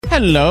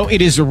Hello,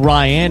 it is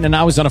Ryan, and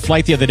I was on a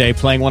flight the other day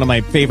playing one of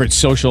my favorite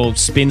social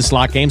spin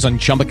slot games on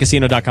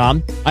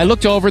ChumbaCasino.com. I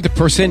looked over at the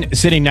person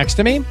sitting next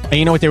to me, and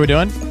you know what they were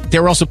doing? They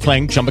were also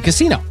playing Chumba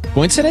Casino.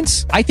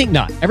 Coincidence? I think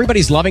not.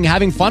 Everybody's loving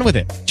having fun with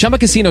it. Chumba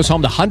Casino is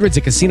home to hundreds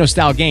of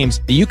casino-style games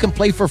that you can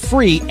play for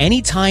free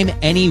anytime,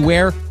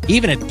 anywhere,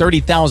 even at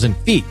 30,000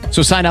 feet.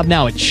 So sign up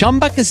now at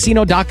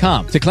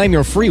ChumbaCasino.com to claim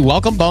your free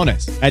welcome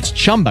bonus. That's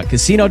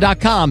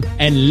ChumbaCasino.com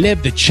and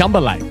live the Chumba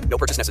life. No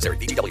purchase necessary.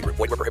 VGW. Void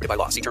where prohibited by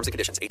law. See terms and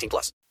conditions.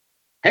 18+.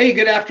 Hey,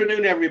 good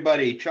afternoon,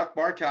 everybody. Chuck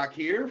Bartok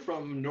here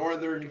from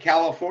Northern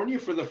California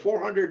for the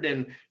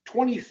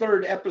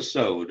 423rd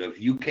episode of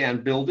You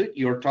Can Build It,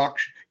 Your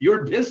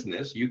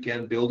Business. You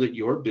Can Build It,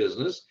 Your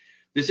Business.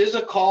 This is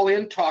a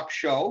call-in talk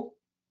show.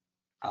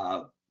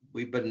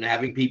 We've been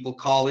having people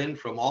call in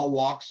from all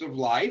walks of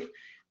life.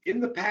 In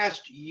the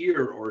past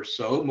year or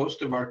so,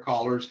 most of our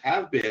callers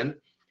have been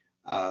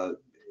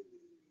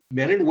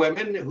men and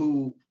women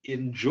who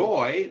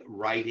enjoy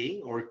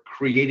writing or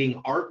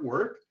creating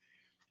artwork,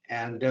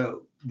 and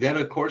then,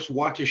 of course,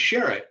 want to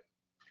share it.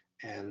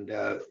 And,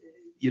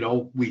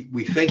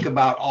 we think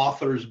about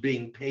authors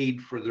being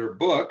paid for their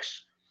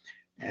books.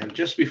 And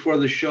just before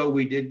the show,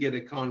 we did get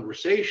a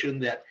conversation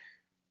that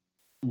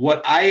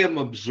what I am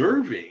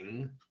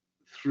observing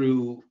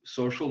through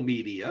social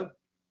media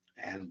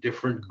and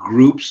different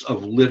groups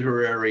of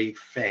literary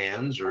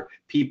fans or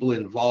people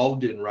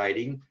involved in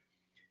writing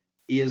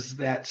is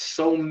that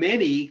so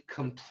many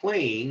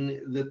complain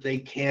that they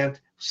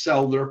can't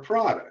sell their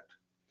product.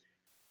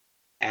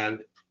 And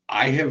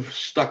I have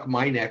stuck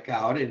my neck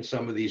out in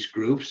some of these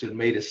groups and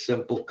made a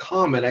simple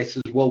comment. I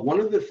said, well, one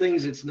of the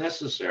things that's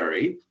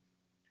necessary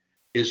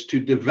is to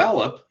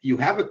develop, you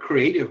have a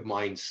creative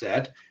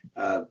mindset,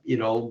 but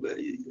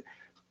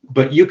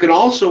you can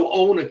also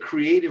own a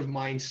creative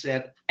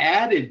mindset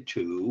added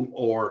to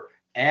or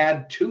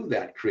add to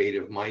that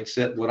creative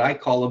mindset, what I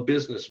call a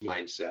business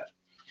mindset.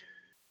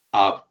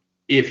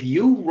 If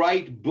you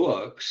write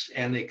books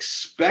and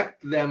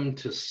expect them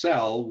to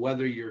sell,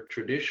 whether you're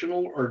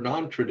traditional or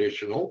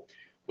non-traditional,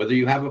 whether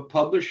you have a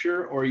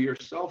publisher or you're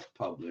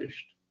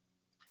self-published,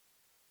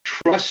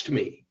 trust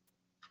me,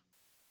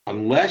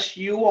 unless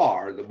you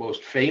are the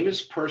most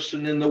famous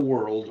person in the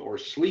world or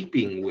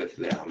sleeping with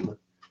them,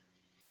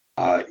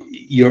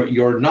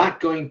 you're not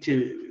going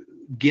to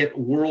get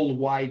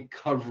worldwide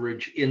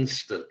coverage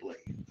instantly,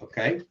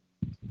 okay?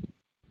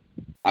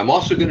 I'm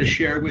also going to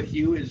share with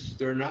you is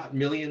there are not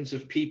millions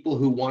of people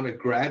who want to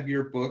grab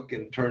your book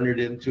and turn it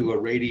into a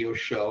radio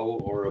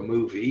show or a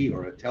movie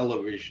or a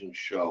television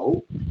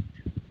show,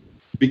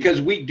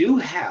 because we do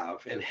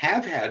have and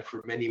have had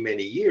for many,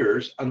 many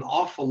years an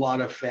awful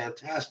lot of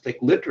fantastic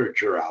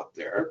literature out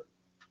there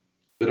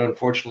that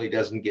unfortunately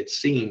doesn't get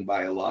seen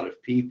by a lot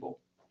of people.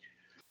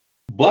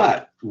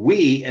 But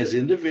we as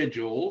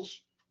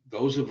individuals,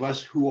 those of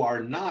us who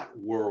are not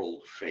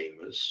world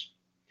famous,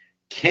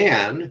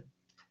 can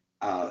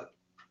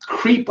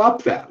creep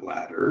up that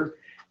ladder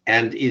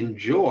and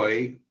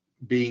enjoy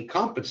being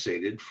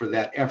compensated for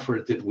that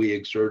effort that we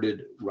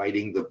exerted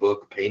writing the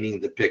book, painting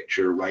the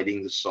picture,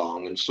 writing the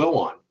song, and so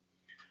on.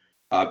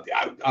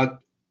 I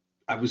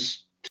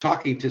was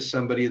talking to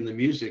somebody in the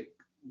music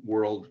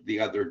world the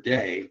other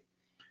day,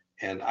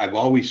 and I've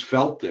always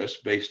felt this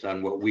based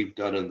on what we've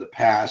done in the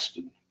past,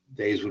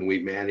 days when we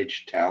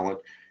managed talent.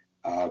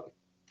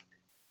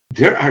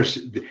 There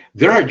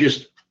are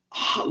just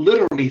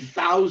literally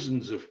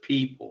thousands of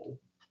people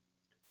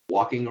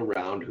walking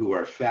around who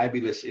are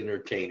fabulous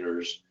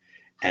entertainers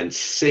and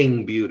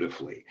sing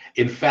beautifully.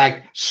 In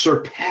fact,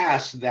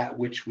 surpass that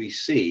which we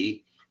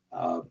see,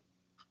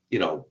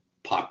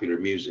 popular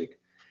music,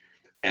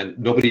 and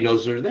nobody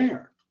knows they're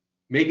there.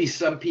 Maybe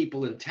some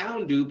people in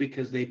town do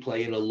because they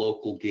play in a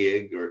local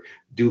gig or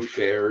do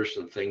fairs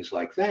and things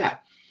like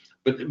that.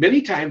 But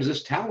many times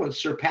this talent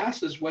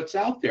surpasses what's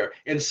out there.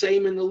 And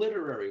same in the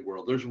literary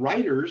world. There's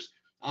writers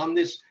on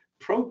this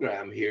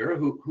program here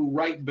who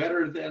write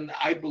better than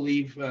I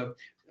believe,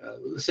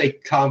 say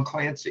Tom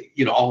Clancy.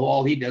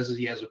 All he does is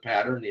he has a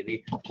pattern and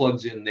he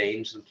plugs in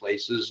names and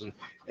places and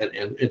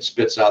it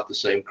spits out the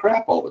same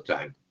crap all the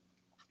time.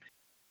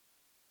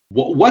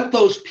 What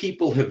those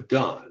people have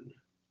done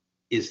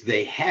is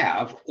they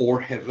have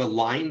or have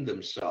aligned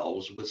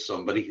themselves with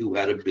somebody who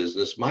had a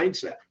business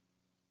mindset.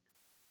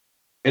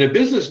 And a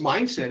business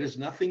mindset is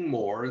nothing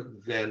more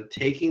than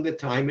taking the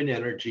time and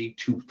energy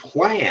to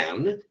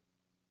plan,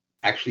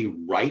 actually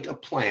write a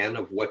plan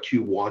of what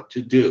you want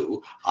to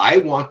do. I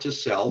want to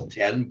sell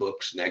 10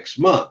 books next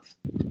month,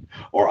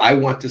 or I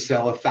want to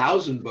sell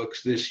 1,000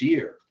 books this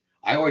year.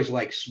 I always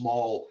like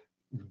small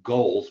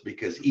goals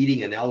because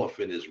eating an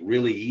elephant is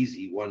really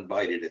easy, one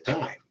bite at a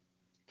time.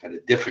 Kind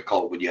of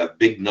difficult when you have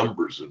big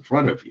numbers in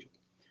front of you.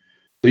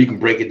 So you can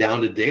break it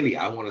down to daily.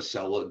 I want to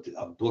sell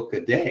a book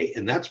a day,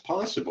 and that's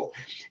possible.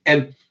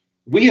 And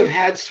we have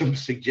had some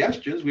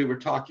suggestions. We were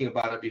talking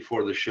about it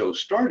before the show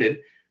started.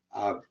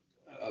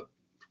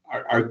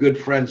 Our good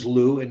friends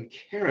Lou and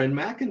Karen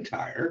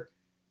McIntyre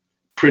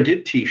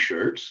printed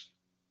T-shirts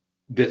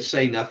that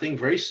say nothing,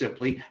 very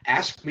simply,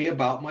 ask me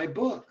about my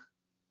book.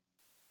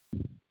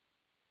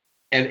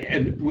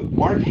 And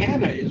Mark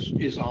Hanna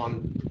is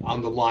on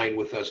the line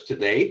with us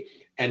today,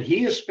 and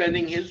he is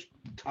spending his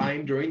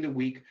time during the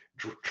week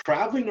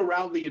traveling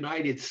around the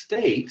United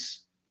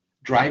States,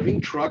 driving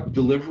truck,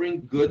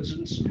 delivering goods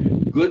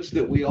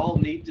that we all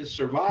need to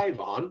survive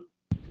on.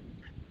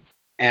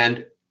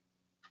 And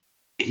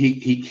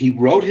he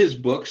wrote his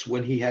books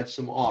when he had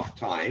some off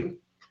time,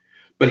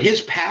 but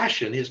his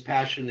passion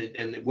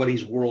and what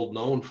he's world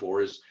known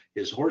for is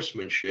his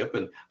horsemanship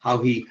and how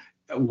he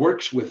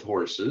works with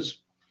horses.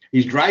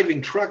 He's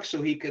driving trucks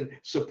so he can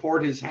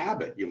support his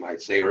habit, you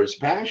might say, or his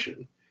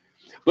passion.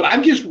 But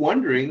I'm just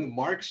wondering,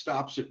 Mark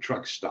stops at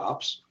truck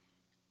stops,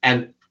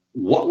 and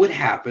what would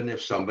happen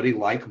if somebody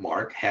like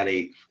Mark had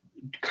a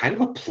kind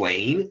of a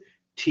plain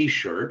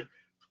T-shirt,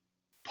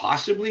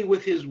 possibly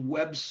with his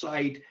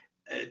website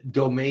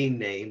domain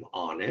name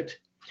on it,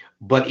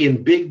 but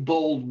in big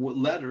bold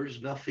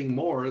letters, nothing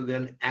more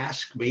than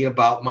 "Ask me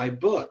about my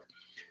book."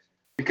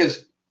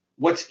 Because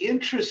what's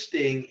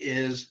interesting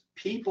is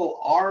people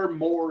are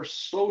more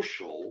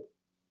social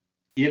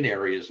in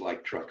areas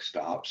like truck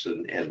stops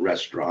and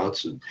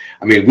restaurants. And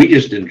I mean, we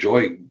just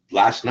enjoyed,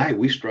 last night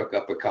we struck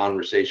up a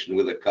conversation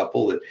with a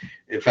couple that,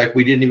 in fact,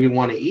 we didn't even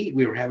want to eat.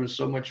 We were having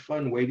so much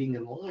fun waiting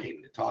in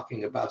line,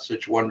 talking about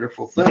such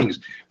wonderful things.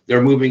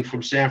 They're moving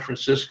from San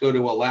Francisco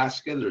to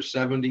Alaska. They're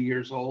 70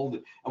 years old.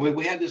 I mean,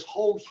 we had this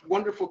whole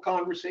wonderful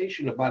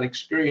conversation about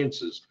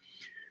experiences.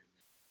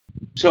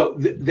 So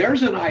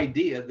there's an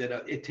idea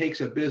that it takes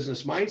a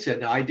business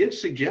mindset. Now, I did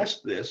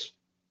suggest this,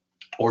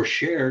 or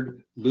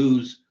shared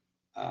Lou's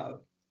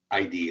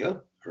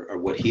idea, or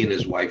what he and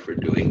his wife are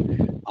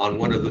doing on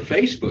one of the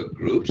Facebook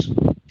groups,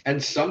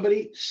 and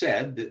somebody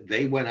said that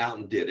they went out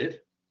and did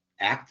it,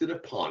 acted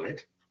upon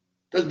it.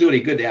 Doesn't do any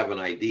good to have an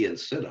idea and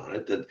sit on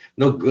it. That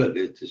no good.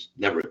 It just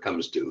never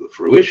comes to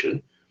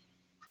fruition.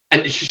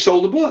 And she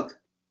sold a book.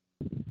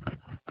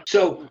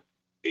 So,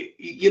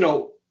 you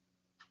know,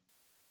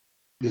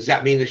 does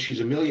that mean that she's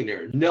a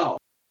millionaire? No.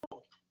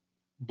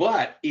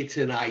 But it's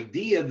an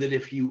idea that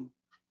if you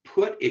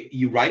put it,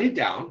 you write it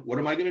down. What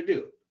am I going to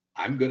do?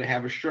 I'm going to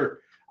have a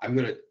shirt. I'm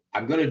going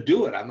to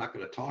do it. I'm not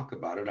going to talk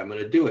about it. I'm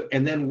going to do it,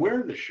 and then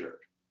wear the shirt.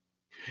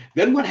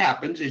 Then what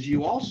happens is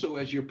you also,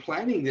 as you're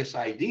planning this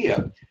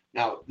idea,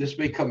 now this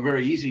may come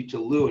very easy to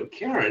Lou and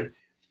Karen,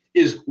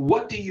 is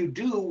what do you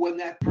do when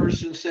that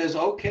person says,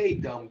 okay,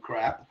 dumb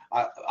crap,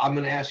 I'm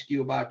going to ask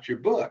you about your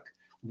book.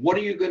 What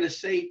are you going to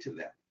say to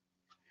them?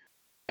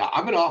 Now,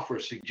 I'm going to offer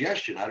a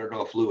suggestion. I don't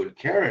know if Lou and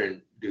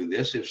Karen do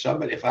this.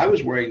 If I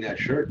was wearing that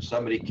shirt and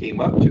somebody came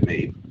up to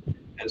me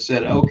and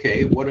said,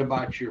 okay, what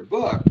about your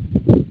book?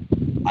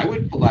 I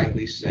would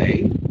politely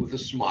say, with a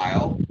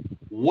smile,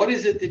 what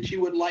is it that you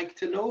would like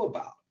to know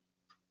about?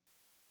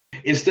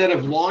 Instead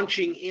of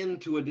launching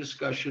into a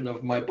discussion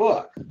of my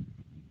book.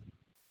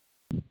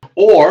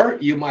 Or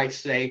you might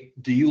say,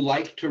 do you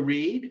like to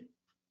read?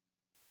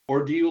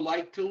 Or do you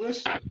like to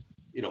listen?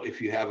 You know,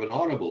 if you have an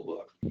Audible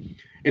book.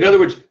 In other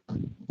words,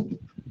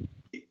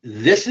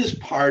 this is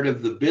part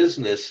of the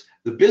business.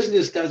 The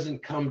business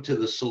doesn't come to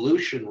the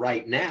solution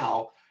right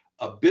now.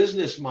 A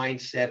business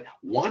mindset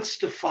wants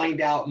to find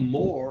out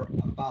more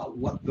about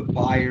what the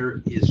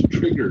buyer is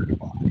triggered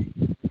by.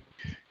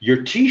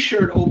 Your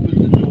T-shirt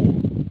opened the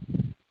door.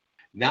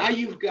 Now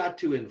you've got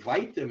to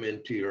invite them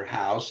into your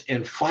house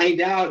and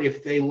find out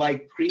if they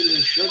like cream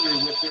and sugar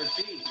with their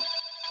tea.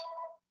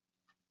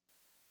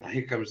 Now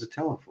here comes the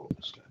telephone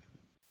this time.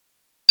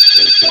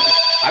 Okay.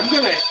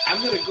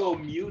 I'm gonna go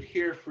mute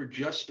here for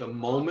just a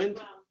moment,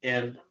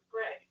 and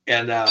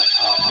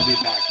I'll be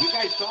back. You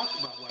guys talk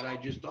about what I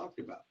just talked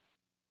about.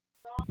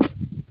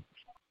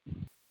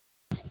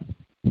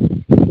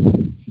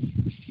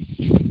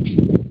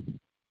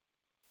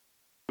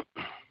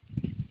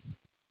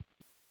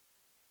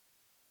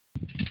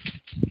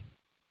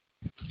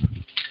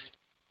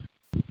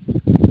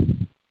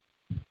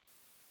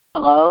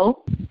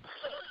 Hello?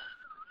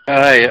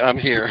 Hi, I'm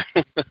here.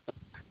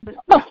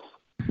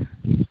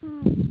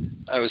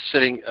 I was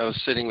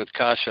sitting with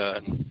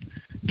Kasha, and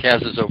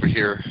Kaz is over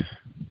here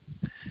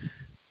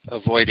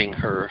avoiding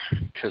her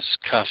because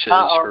Kasha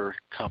is her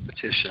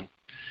competition.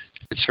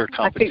 It's her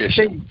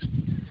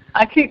competition.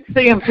 I keep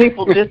seeing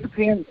people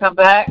disappear and come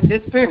back.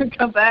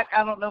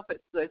 I don't know if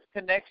it's the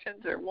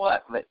connections or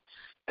what, but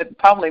it's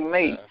probably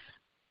me.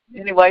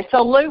 Anyway,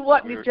 so Lou,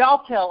 what did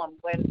y'all tell them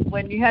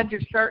when you had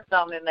your shirts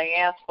on and they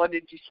asked, what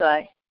did you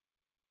say?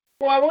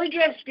 Well, we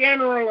just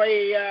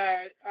generally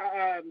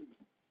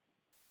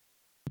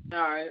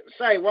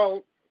say,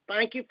 well,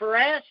 thank you for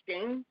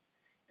asking.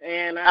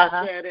 And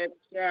I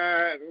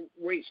said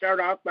we start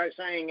off by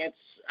saying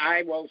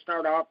I will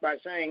start off by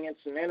saying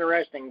it's an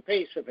interesting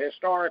piece of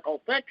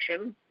historical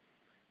fiction.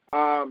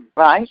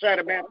 Right. Set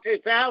about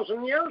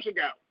 2,000 years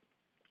ago.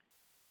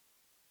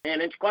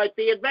 And it's quite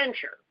the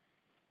adventure.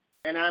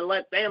 And I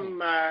let them,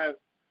 I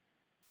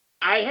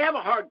have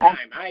a hard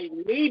time. I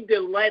need to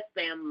let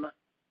them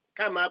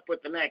come up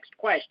with the next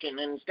question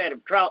instead of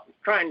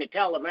trying to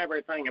tell them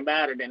everything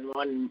about it in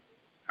one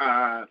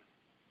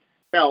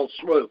fell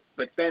swoop.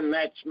 But then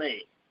that's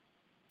me.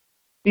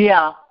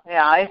 Yeah.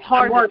 It's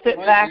hard to sit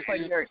back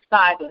when you're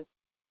excited.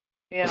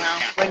 You know,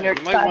 when you're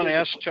excited. You might want to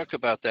ask Chuck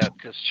about that,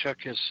 because Chuck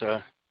is,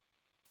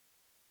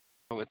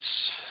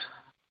 it's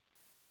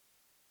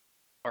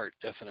art,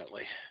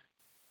 definitely.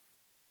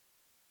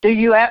 Do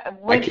you? I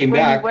came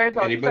back.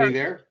 Anybody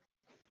there?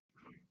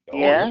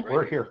 Yeah,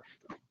 we're here.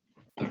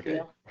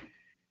 Okay.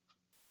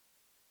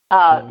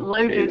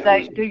 Lou,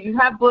 do you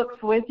have books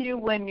with you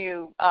when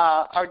you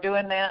are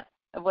doing that?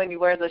 When you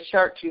wear the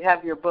shirts, you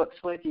have your books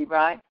with you,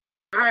 right?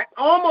 I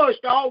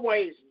almost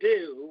always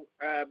do,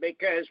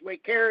 because we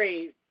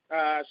carry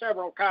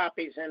several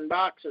copies in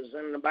boxes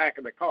in the back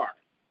of the car.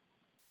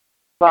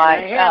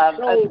 Right.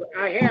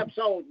 I have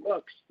sold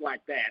books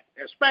like that,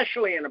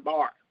 especially in a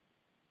bar.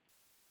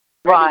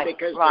 Right.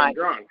 Because they're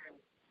drunk.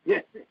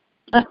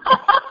 I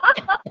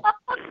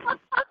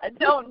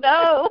don't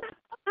know.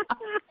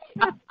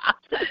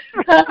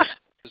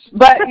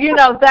 But you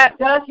know, that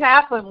does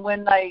happen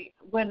when they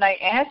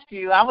ask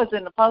you. I was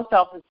in the post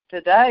office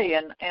today,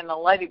 and a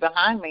lady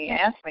behind me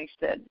asked me,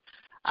 said,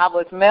 I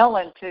was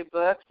mailing 2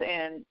 books,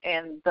 and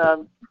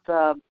the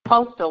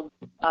postal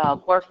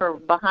worker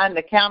behind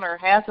the counter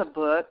has a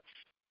book,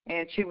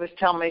 and she was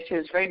telling me she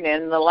was reading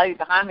it, and the lady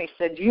behind me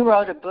said, you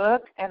wrote a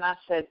book? And I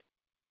said,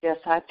 yes,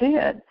 I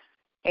did.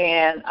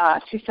 And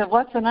she said,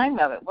 what's the name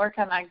of it? Where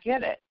can I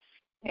get it?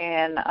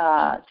 And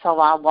so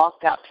I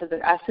walked out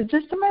I said,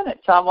 just a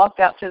minute. So I walked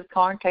out to the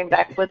car and came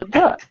back with a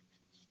book.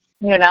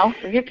 You know,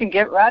 you can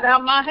get right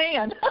out of my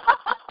hand.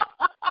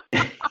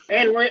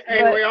 And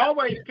we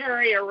always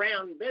carry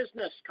around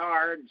business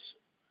cards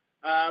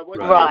with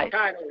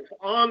titles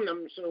on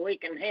them so we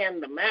can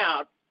hand them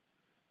out.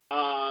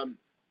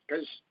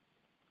 Because,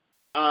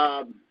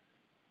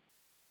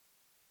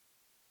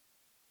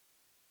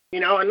 you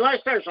know,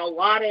 unless there's a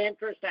lot of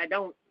interest, I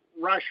don't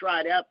rush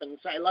right up and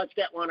say, let's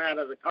get one out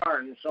of the car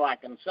and so I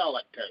can sell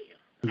it to you.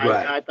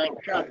 Right. I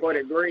think Chuck would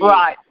agree.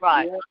 Right.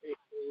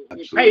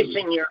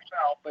 Pacing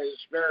yourself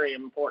is very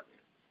important.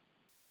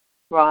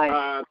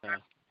 Right.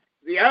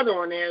 The other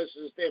one is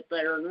if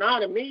they're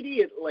not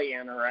immediately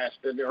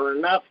interested or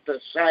enough to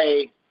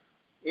say,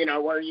 you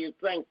know, where you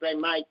think they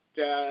might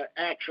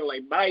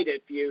actually bite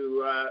if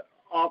you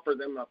offer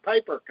them a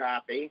paper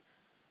copy,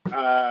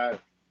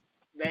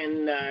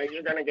 then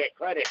you're going to get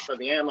credit for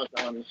the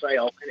Amazon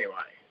sale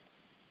anyway.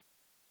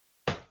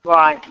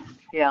 Right,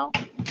 yeah.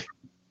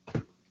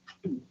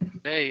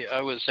 Today I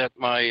was at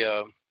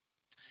my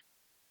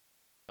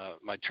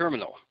my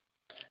terminal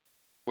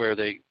where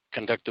they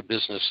conduct the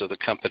business of the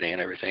company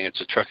and everything.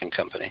 It's a trucking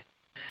company.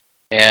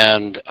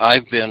 And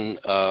I've been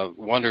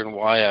wondering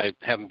why I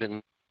haven't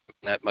been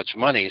that much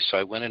money, so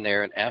I went in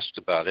there and asked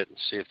about it and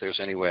see if there's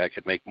any way I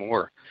could make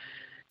more.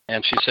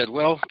 And she said,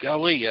 well,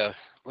 golly,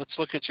 let's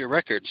look at your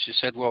record. She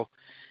said, well,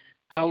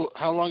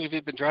 how long have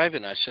you been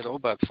driving? I said,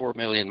 about 4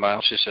 million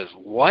miles. She says,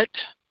 what?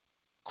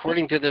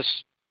 According to this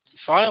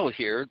file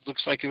here, it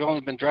looks like you've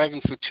only been driving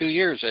for 2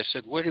 years. I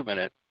said, wait a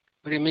minute.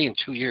 What do you mean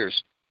 2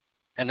 years?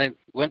 And I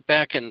went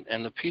back, and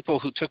the people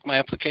who took my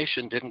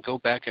application didn't go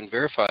back and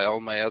verify all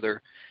my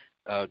other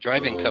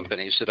driving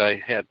companies that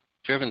I had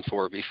driven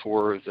for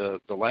before the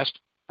last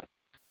one.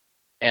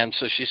 And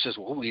so she says,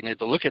 well, we need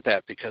to look at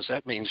that because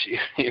that means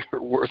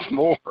you're worth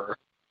more.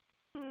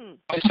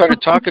 I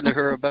started talking to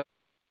her about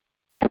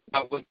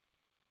what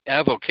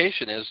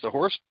avocation is, the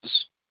horses,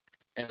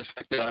 and the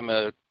fact that I'm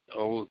an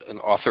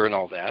author and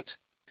all that.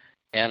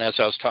 And as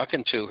I was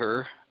talking to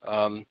her,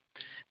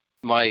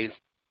 my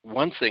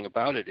one thing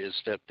about it is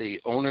that the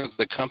owner of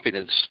the company,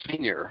 the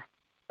senior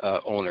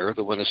owner,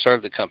 the one who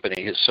started the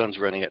company, his son's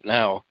running it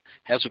now,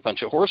 has a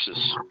bunch of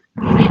horses.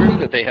 I'm sure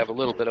that they have a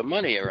little bit of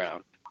money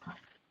around.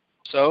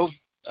 So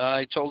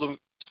I told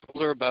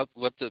her about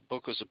what the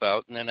book was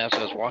about, and then as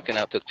I was walking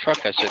out to the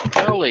truck, I said,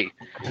 "Golly,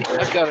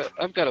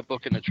 I've got a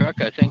book in the truck.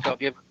 I think I'll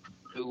give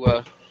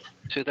it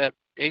to that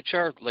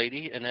HR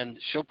lady, and then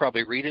she'll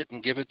probably read it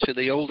and give it to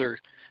the older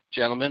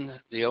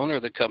gentleman, the owner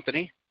of the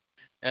company,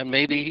 and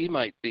maybe he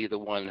might be the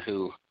one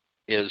who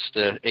is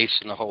the ace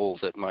in the hole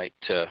that might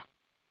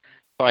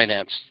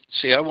finance."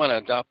 See, I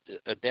want to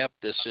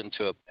adapt this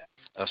into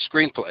a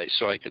screenplay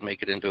so I can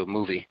make it into a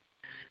movie.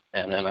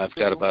 And then I've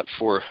got about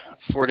four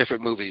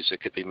different movies that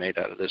could be made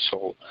out of this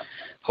whole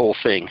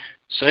thing.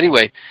 So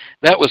anyway,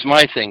 that was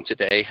my thing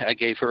today. I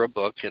gave her a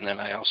book, and then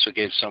I also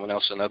gave someone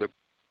else another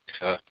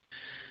book.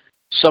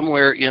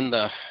 Somewhere in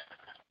the, I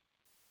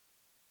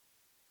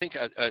think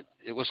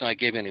it wasn't I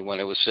gave anyone.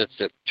 It was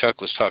that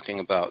Chuck was talking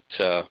about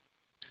a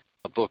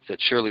book that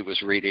Shirley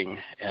was reading,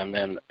 and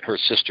then her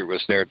sister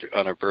was there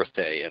on her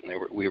birthday, and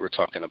we were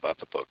talking about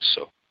the book.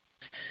 So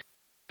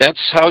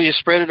that's how you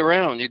spread it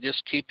around. You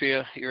just keep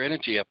your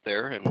energy up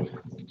there, and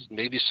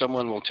maybe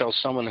someone will tell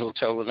someone who will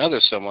tell another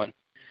someone,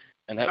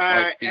 and that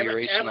might be your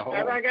ace in the hole.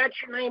 Have I got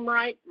your name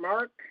right,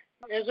 Mark?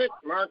 Is it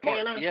Mark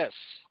Hanna? Yes.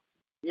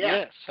 Yeah.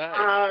 Yes.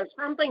 Hi.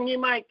 Something you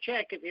might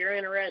check if you're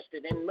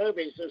interested in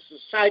movies is a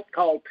site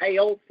called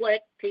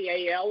Taleflik,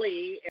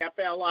 Taleflik,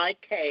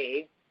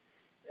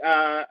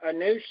 a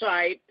new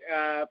site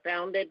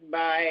founded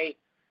by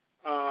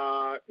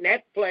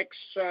Netflix,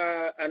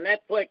 a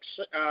Netflix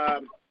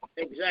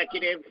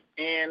executive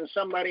and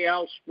somebody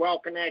else well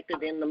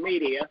connected in the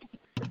media,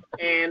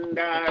 and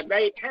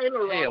they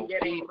tailor on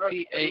getting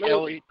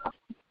P-A-L-E,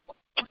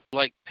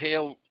 like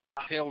Pale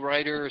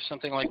Rider or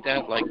something like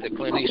that, like the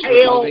Clint Eastwood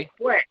Tail movie.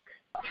 Flick.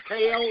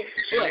 Tail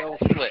Pale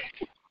Flick.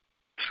 Flick.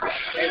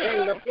 As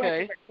in the flick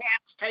Okay. of a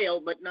cat's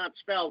tail, but not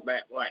spelled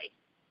that way.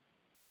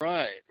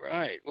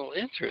 Right. Well,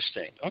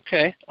 interesting.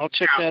 Okay, I'll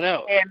check that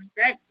out. And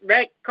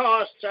that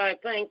costs, I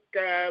think,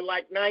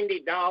 like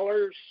 $90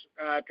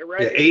 to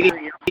register 80.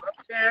 your book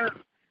there.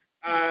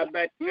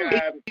 But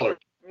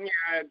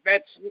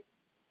that's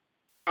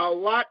a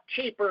lot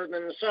cheaper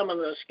than some of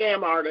the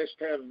scam artists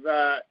have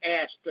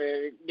asked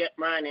to get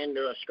mine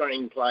into a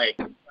screenplay.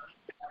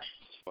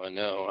 I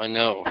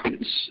know.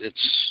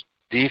 It's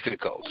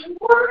difficult.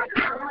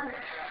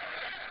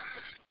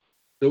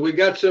 So we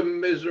got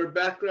some, is there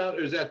background,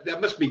 or is that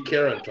must be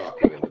Karen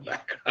talking in the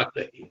background?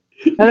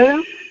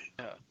 Who?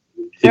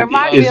 There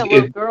might be a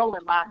little girl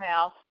in my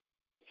house.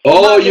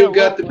 Oh, you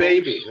got the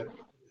baby.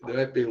 There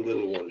might be a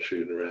little one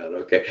shooting around.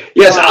 Okay.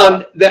 Yes,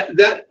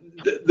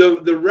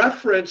 the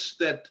reference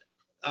that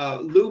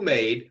Lou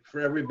made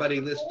for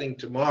everybody listening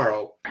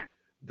tomorrow,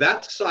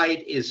 that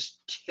site is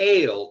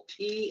TALE,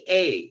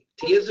 T-A,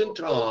 T as in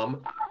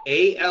Tom,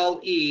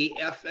 ALEFLICK.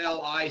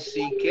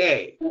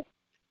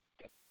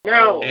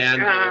 No,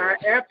 And,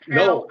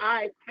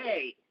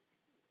 F-L-I-K.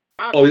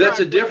 Oh, that's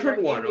a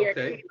different one.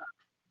 Okay.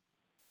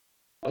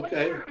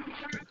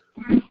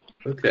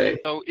 Okay.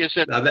 So is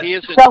it Now that- T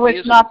as in, So T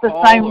it's as not in the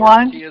Paul same or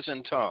one? T as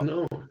in Tom?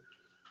 No.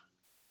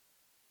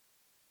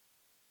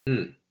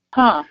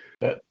 Huh.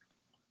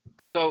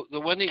 So the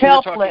one that you Tail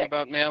were talking Flick.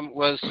 about, ma'am,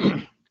 was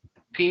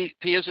P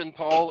as in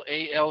Paul,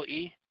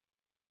 A-L-E?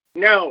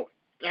 No,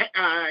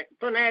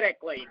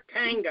 phonetically,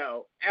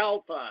 Tango,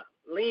 Alpha,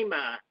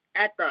 Lima,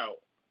 Echo,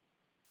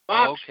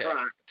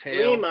 Foxtrot,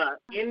 Tail. Lima,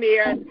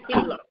 India,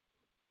 Kilo.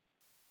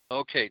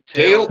 Okay.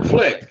 Tail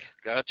Flick.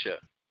 Gotcha.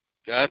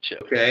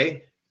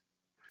 Okay.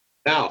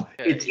 Now,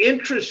 Okay. it's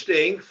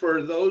interesting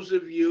for those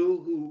of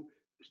you who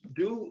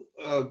do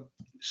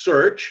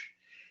search.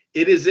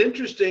 It is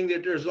interesting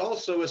that there's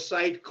also a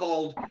site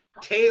called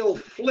Tail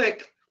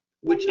Flick,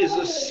 which is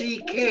a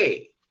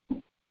CK.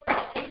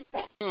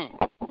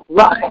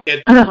 Right.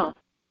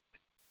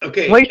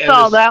 Okay. We and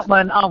saw that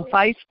one on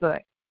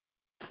Facebook.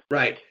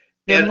 Right.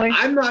 Didn't And we?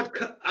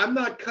 I'm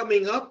not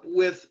coming up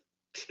with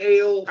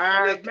Tail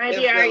Flick.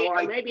 Maybe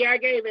FLIK. I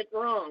gave it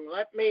wrong.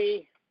 Let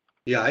me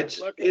Yeah, it's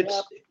look it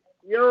up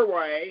your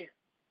way.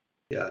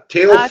 yeah,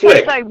 Tail I Flick.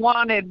 think they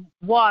wanted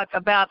what,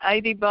 about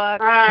 $80?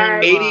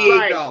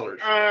 $88.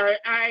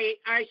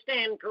 I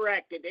stand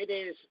corrected. It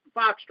is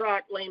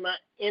Foxtrot, Lima,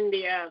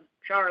 India,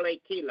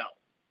 Charlie, Kilo.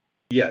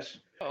 Yes.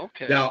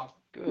 Okay. Now,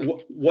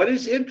 Good. what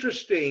is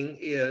interesting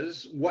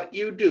is what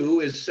you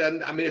do is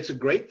send, I mean, it's a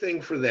great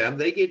thing for them.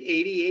 They get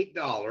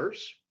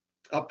 $88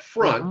 up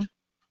front.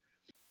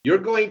 You're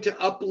going to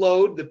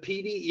upload the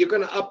PD, you're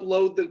going to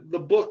upload the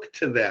book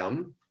to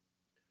them.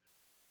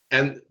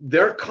 And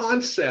their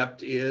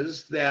concept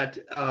is that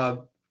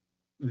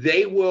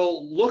they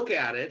will look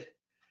at it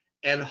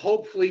and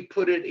hopefully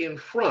put it in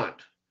front.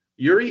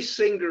 Yuri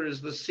Singer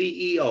is the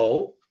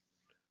CEO,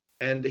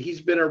 and he's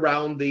been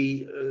around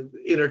the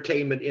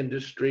entertainment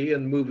industry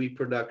and movie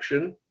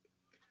production.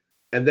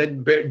 And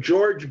then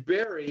George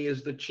Berry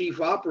is the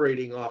chief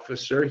operating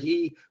officer.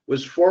 He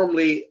was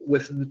formerly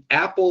with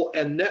Apple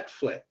and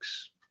Netflix,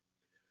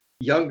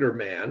 younger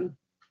man.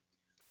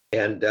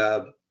 And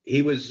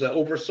he was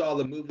oversaw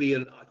the movie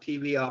and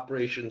TV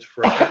operations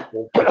for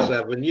Apple for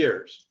 7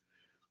 years.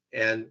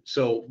 And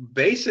so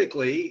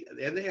basically,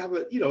 and they have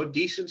a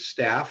decent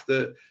staff.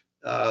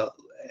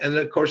 And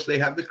of course they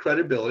have the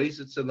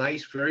credibilities. It's a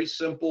nice, very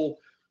simple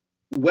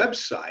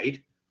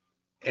website,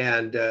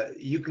 and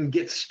you can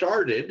get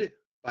started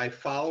by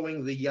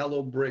following the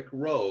yellow brick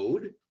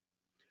road,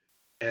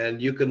 and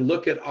you can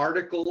look at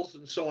articles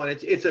and so on.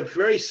 It's a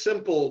very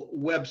simple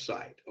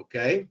website,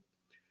 okay?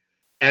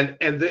 And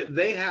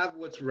they have,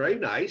 what's very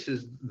nice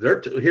is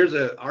here's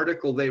an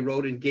article they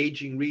wrote,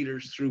 Engaging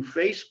Readers Through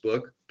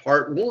Facebook,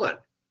 Part 1.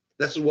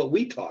 This is what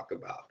we talk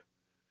about.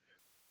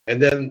 And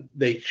then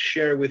they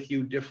share with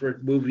you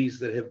different movies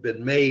that have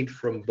been made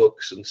from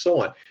books and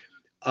so on.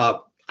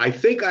 I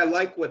think I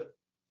like what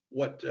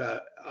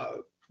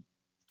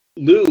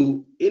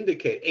Lou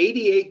indicated,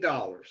 $88.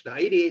 Now,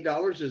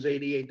 $88 is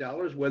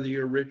 $88, whether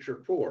you're rich or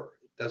poor.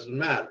 It doesn't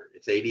matter.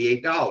 It's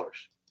 $88.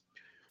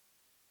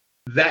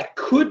 That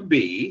could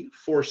be,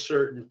 for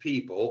certain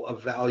people, a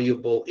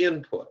valuable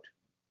input.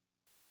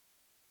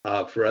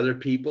 For other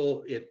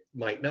people, it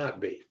might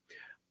not be.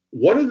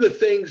 One of the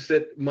things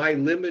that my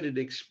limited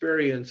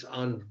experience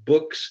on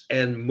books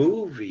and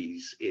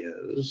movies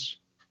is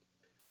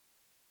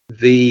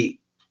the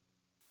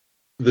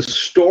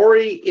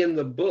story in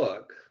the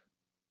book,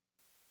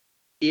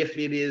 if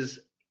it is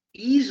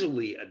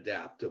easily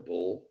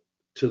adaptable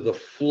to the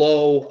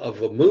flow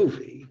of a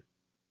movie,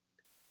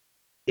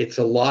 it's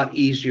a lot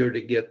easier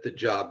to get the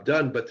job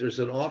done. But there's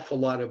an awful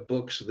lot of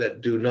books that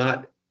do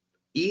not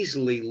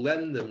easily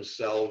lend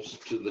themselves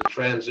to the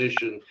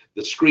transition,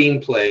 the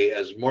screenplay,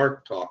 as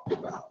Mark talked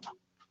about.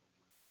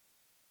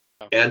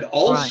 And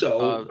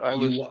also,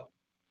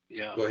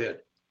 yeah. Go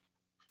ahead.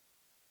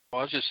 Well,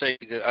 I was just saying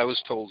that I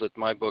was told that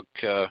my book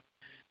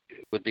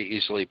would be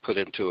easily put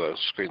into a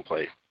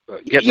screenplay.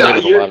 Getting rid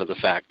of a lot of the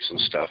facts and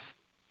stuff.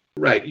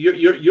 Right.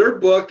 Your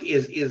book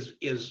is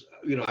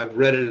I've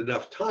read it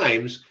enough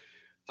times.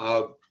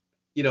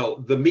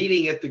 The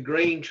meeting at the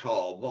Grange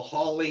Hall, the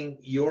hauling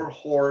your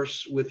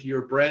horse with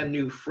your brand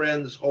new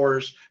friend's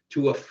horse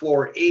to a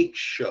 4-H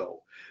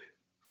show.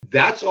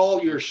 That's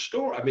all your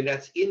story. I mean,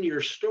 that's in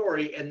your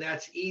story, and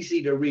that's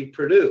easy to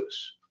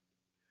reproduce.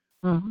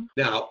 Mm-hmm.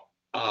 Now,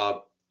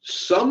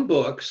 some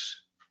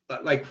books,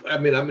 I'm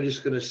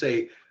just going to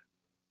say,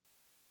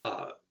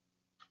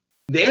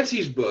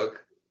 Nancy's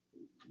book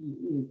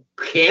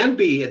can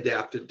be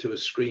adapted to a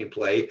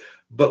screenplay,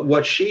 but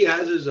what she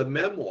has is a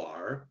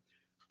memoir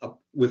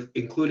with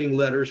including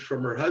letters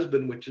from her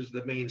husband, which is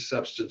the main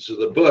substance of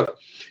the book.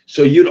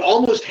 So you'd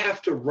almost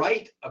have to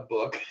write a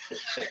book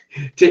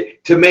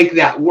to make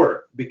that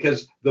work,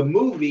 because the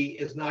movie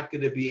is not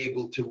going to be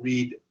able to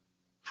read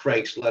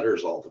Frank's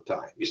letters all the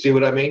time. You see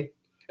what I mean?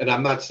 And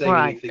I'm not saying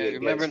anything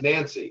against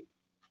Nancy.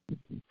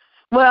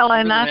 Well,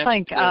 and I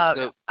think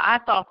I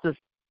thought this.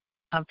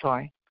 I'm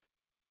sorry.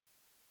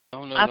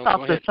 I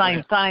thought the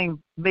same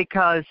thing,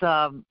 because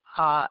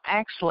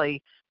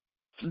actually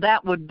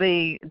that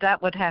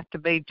would have to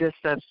be just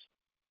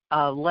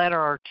a letter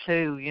or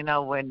two,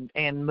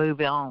 and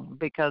move on,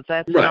 because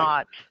that's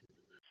not.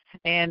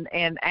 And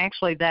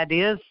actually that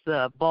is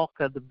the bulk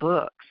of the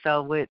book.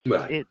 So it's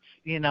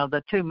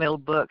the two middle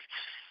books.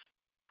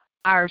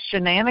 Our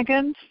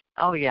shenanigans,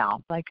 oh yeah,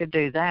 they could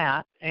do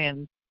that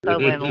and throw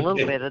in a little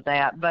bit of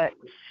that, but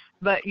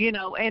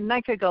and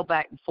they could go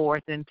back and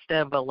forth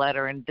instead of a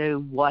letter and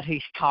do what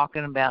he's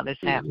talking about is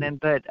happening.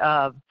 But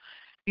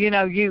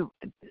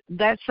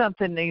that's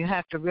something that you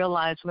have to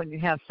realize when you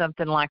have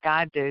something like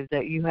I do,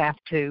 that you have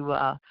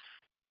to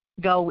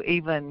go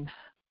even.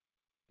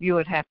 You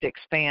would have to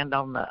expand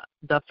on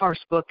the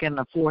first book and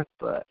the fourth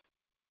book.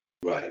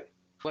 Right.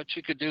 What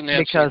you could do,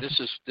 Nancy,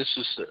 this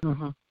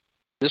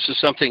is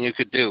something you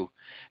could do.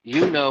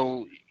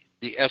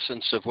 The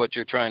essence of what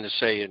you're trying to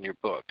say in your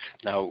book.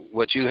 Now,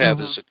 what you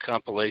have is a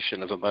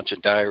compilation of a bunch of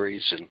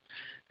diaries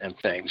and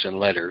things and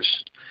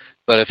letters.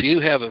 But if you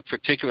have a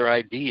particular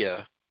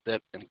idea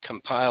that can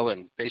compile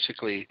and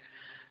basically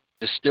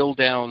distill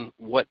down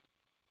what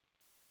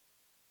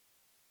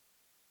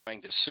you're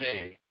trying to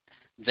say,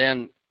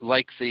 then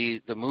like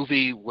the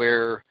movie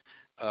where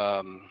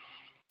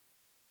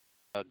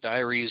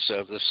diaries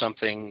of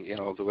something,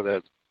 where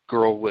the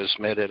girl was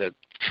met at a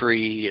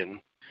tree and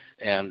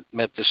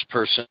met this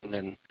person,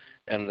 and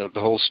the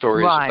whole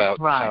story is about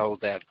how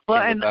that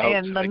came about.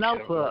 And the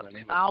Notebook.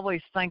 I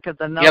always think of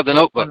the Notebook, the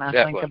Notebook when I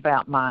think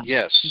about mine.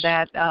 Yes.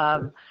 That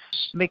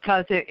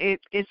because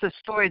it's a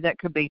story that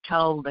could be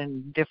told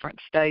in different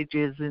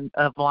stages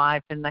of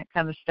life and that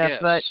kind of stuff.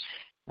 Yes. But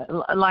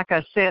like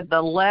I said,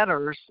 the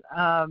letters,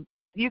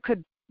 you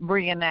could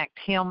reenact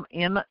him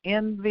in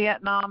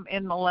Vietnam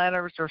in the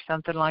letters or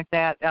something like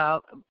that,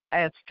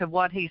 as to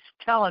what he's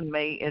telling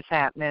me is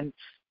happening.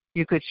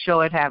 You could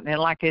show it happening,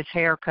 like his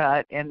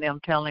haircut and them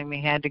telling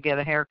me he had to get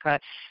a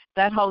haircut.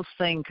 That whole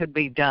thing could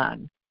be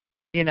done,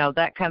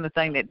 that kind of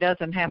thing. It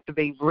doesn't have to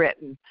be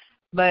written,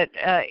 but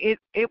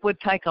it would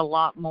take a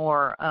lot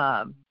more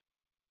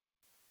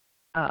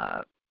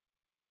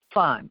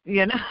fun,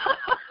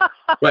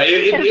 Right.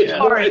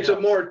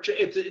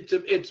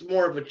 It's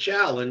more of a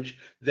challenge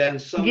than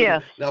some.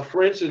 Yes. Now,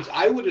 for instance,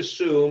 I would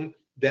assume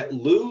that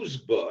Lou's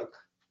book,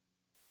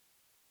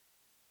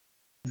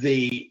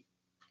 the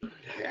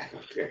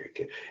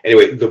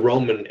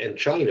Roman and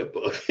China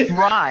book.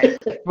 Right.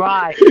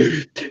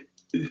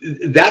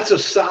 That's a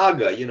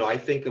saga. I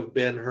think of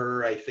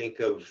Ben-Hur. I think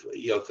of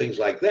things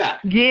like that.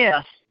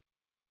 Yes.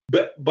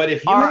 But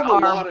if you have a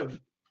lot of,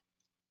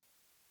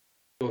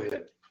 go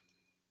ahead.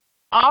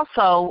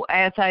 Also,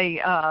 as a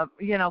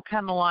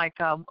kind of like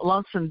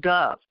Lonesome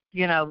Dove,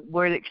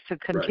 where it's a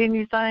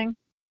continue thing.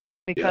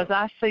 Because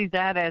I see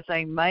that as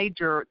a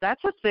major.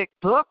 That's a thick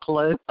book,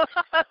 Lou.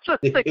 That's the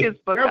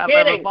thickest book I've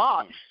ever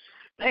bought.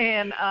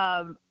 And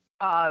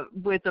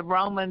with the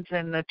Romans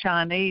and the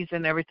Chinese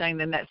and everything,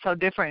 then that's so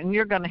different. And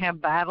you're going to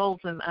have battles,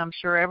 and I'm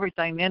sure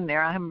everything in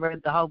there. I haven't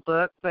read the whole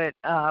book, but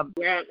actually,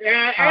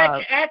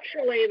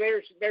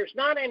 there's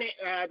not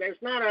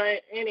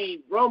any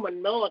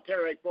Roman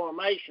military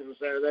formations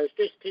there. There's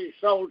just two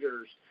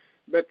soldiers.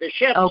 But the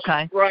ships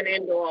run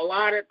into a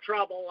lot of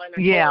trouble, and of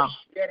course,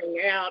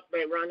 getting out,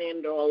 they run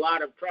into a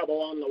lot of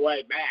trouble on the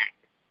way back.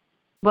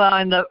 Well,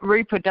 and the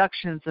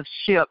reproductions of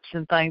ships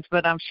and things,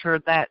 but I'm sure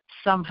that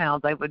somehow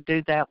they would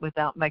do that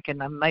without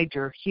making a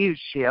major,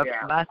 huge ship.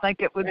 Yeah. But I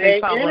think it would be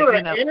probably,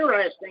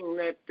 interesting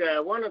that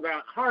one of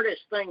the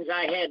hardest things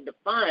I had to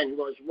find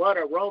was what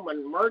a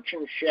Roman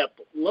merchant ship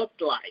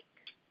looked like.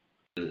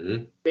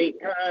 Mm-hmm.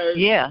 Because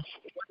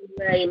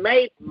when they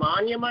made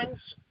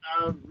monuments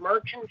of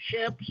merchant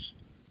ships,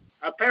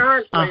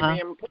 apparently the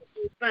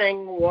important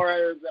thing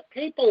where the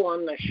people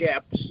on the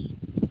ships,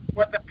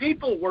 what the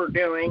people were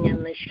doing,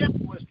 and the ship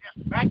was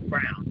just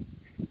background.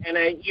 And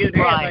you'd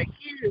have a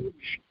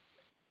huge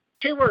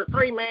 2 or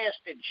 3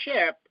 masted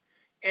ship,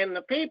 and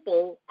the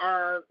people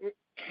are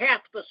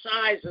half the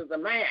size of the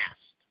mast.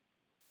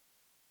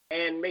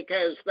 And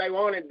because they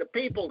wanted the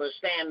people to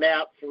stand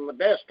out from the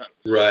distance.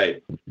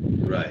 Right.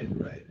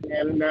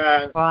 And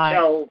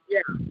so,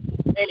 yeah.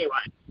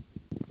 Anyway,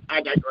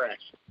 I digress.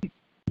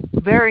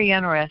 Very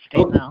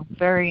interesting, though.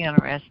 Very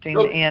interesting.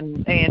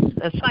 And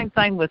the same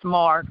thing with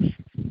Marx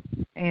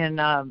and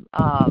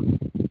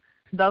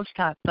those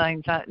type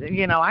things.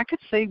 I could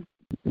see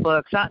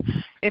books.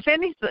 If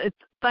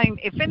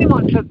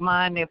anyone took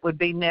mine, it would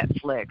be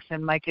Netflix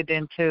and make it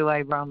into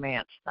a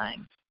romance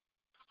thing.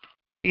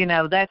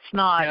 That's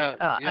not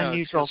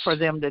unusual for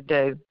them to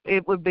do.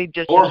 It would be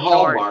just or a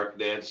short, Hallmark,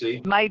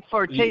 Nancy. Made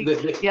for TV.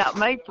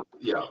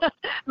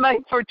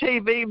 Made for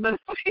TV movie.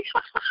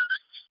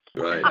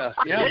 Right.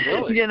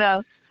 Really.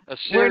 A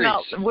series.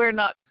 We're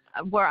not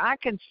where I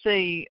can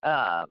see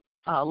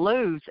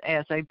Lou's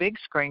as a big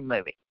screen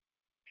movie.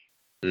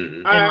 Mm-hmm.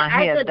 In my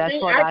head,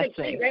 that's what I could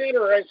see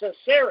that as a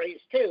series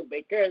too,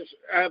 because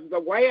of the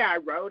way I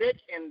wrote it,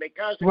 and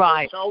because it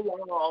was so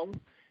long,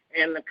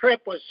 and the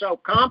trip was so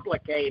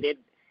complicated.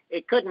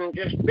 It couldn't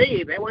just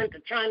be. They went to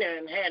China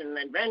and had an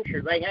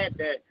adventure. They had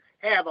to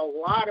have a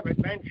lot of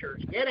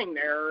adventures getting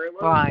there. It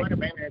would have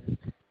been,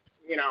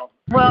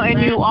 Well,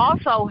 and you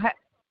also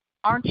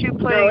aren't you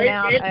putting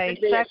out a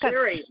second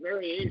series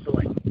very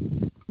easily?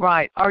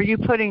 Right. Are you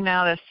putting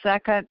out a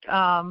second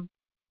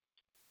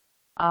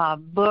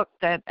book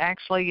that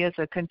actually is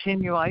a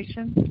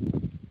continuation?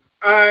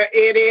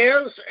 It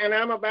is, and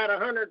I'm about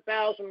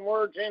 100,000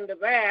 words into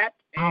that.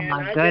 Oh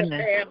my and goodness! I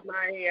just had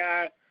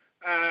my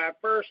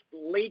first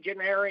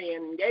legionary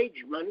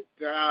engagement,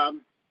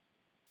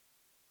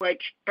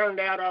 which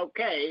turned out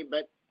okay,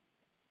 but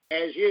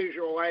as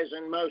usual, as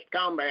in most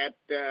combat,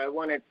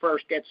 when it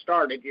first gets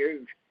started,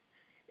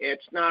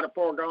 it's not a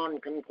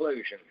foregone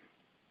conclusion.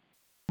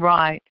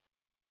 Right.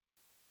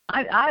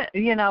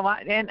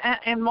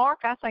 And Mark,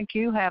 I think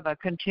you have a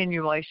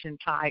continuation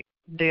type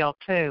deal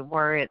too,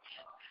 where it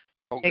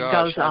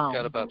goes on. I've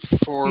got about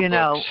 4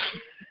 books.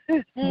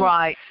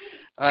 Right.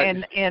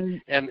 And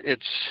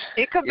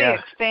it could be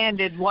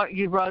expanded what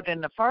you wrote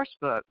in the first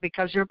book,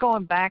 because you're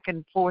going back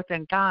and forth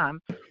in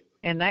time,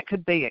 and that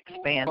could be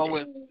expanded.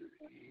 Well,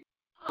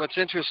 what's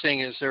interesting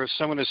is there was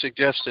someone who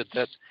suggested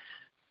that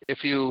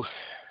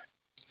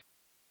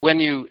when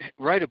you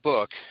write a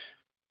book,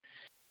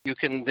 you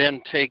can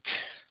then take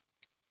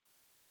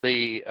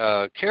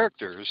the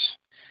characters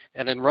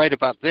and then write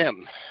about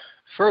them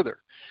further,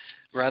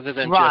 rather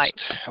than just,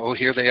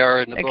 here they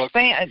are in the book. So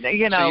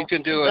you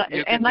can do a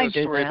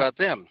story about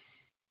them.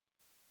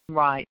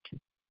 Right.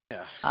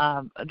 Yeah.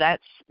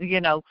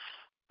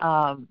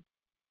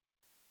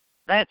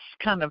 That's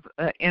kind of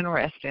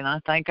interesting. I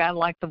think I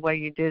like the way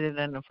you did it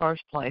in the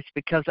first place,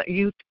 because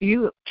you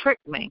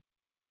tricked me.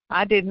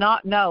 I did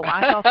not know.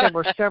 I thought there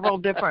were several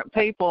different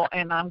people,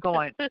 and I'm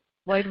going,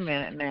 wait a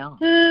minute now.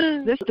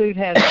 This dude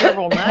has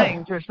several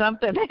names or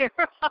something here.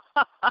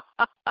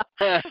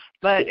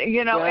 But,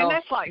 and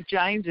that's like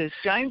James's.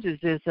 James's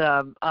is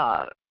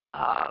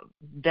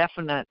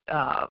definite,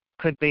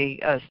 could be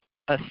a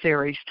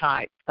series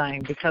type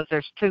thing, because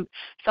there's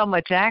so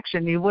much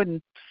action. You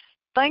wouldn't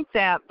think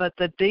that, but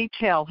the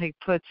detail he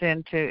puts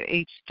into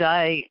each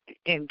day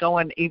and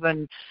going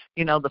even,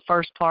 the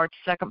first part,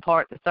 second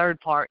part, the third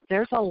part,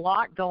 there's a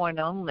lot going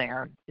on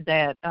there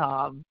that,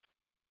 of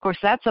course,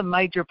 that's a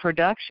major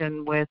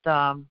production with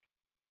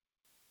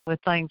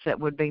things that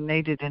would be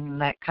needed in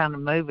that kind of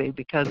movie,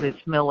 because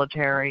it's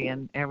military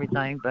and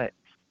everything. But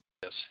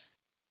yes,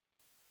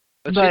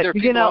 but see, there are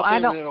people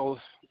out there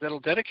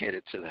that'll dedicate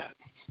it to that.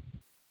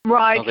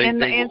 Right, they and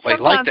like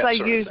sometimes that they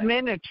sort of use thing.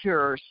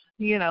 miniatures,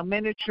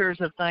 miniatures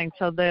of things,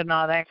 so they're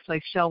not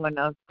actually showing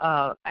a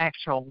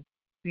actual,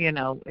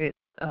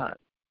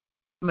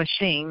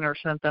 machine or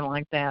something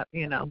like that,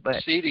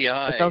 But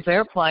CDI, but those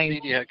airplanes,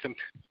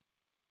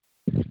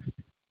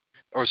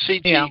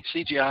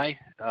 CGI,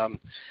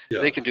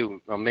 they can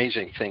do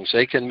amazing things.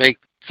 They can make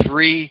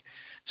 3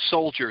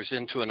 soldiers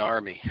into an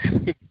army.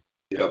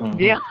 Yep.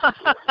 Yeah.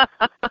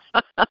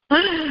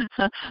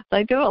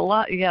 They do a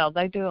lot. Yeah,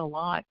 they do a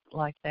lot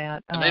like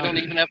that. And they don't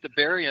even have to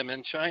bury them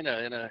in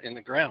China in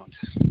the ground.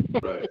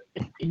 Right.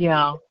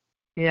 Yeah.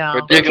 Yeah.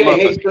 Or dig them up.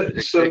 Hey,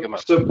 dig 'em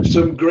up.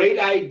 some great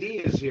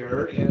ideas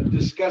here, and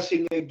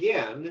discussing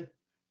again.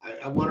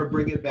 I want to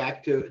bring it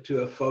back to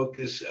a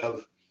focus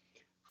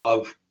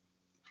of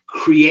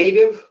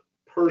creative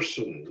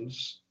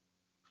persons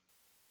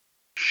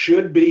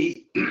should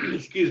be,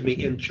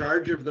 in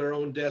charge of their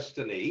own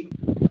destiny.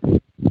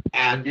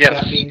 And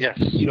that means,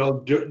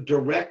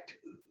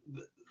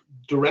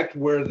 direct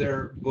where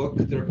their book,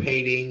 their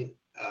painting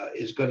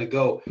is going to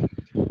go.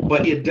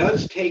 But it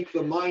does take the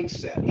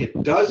mindset.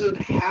 It doesn't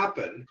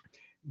happen,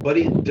 but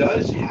it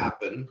does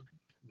happen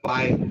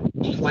by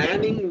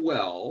planning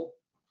well,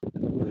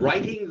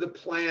 writing the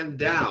plan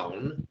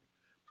down,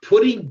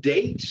 putting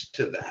dates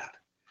to that.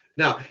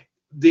 Now,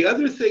 the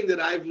other thing that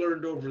I've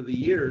learned over the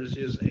years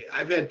is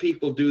I've had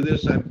people do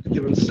this. I've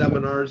given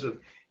seminars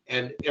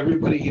and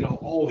everybody,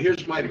 oh,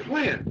 here's my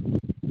plan.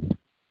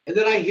 And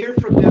then I hear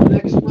from them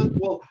next month,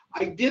 well,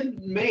 I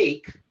didn't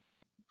make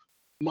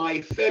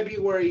my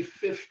February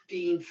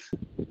 15th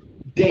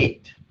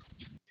date.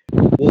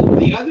 Well,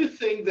 the other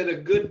thing that a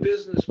good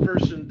business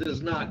person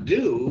does not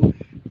do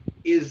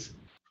is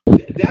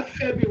that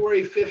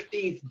February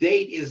 15th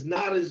date is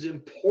not as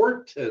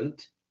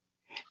important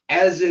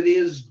as it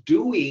is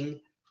doing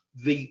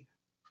the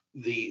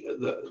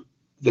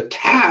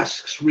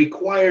tasks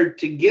required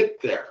to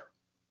get there.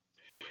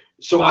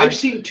 So I've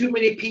seen too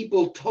many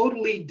people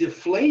totally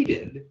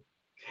deflated,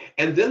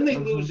 and then they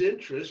lose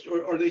interest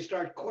or they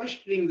start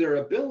questioning their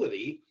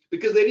ability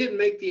because they didn't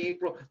make the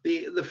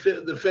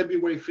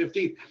February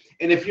 15th.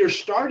 And if you're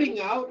starting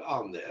out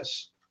on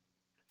this,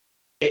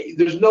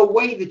 there's no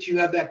way that you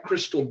have that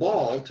crystal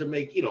ball to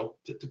make,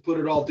 to put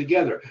it all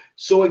together.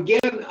 So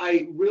again,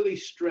 I really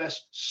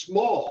stress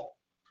small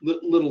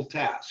little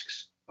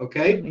tasks.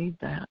 Okay. I need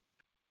that.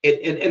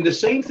 And the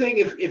same thing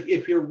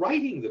if you're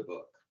writing the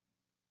book.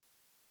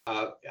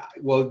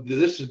 Well,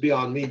 this is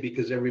beyond me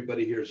because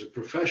everybody here is a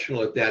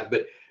professional at that.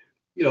 But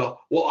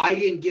well, I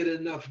didn't get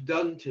enough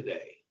done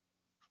today.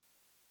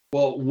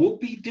 Well,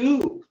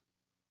 whoopee-doo.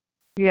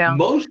 Yeah.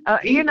 Most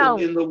people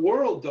in the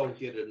world don't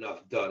get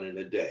enough done in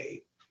a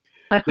day.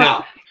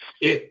 Now,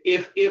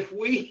 if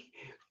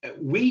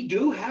we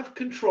do have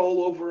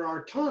control over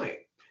our time.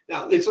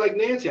 Now, it's like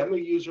Nancy. I'm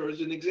going to use her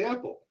as an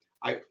example.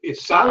 It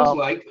sounds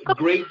like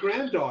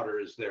great-granddaughter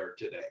is there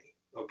today.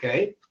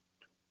 Okay.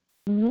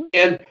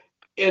 Mm-hmm.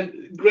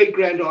 And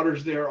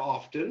great-granddaughter's there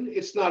often.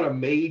 It's not a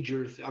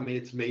major,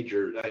 it's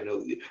major, I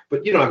know,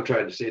 but I'm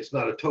trying to say it's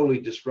not a totally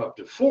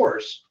disruptive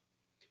force.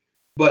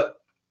 But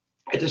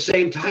at the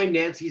same time,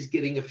 Nancy's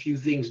getting a few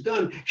things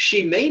done.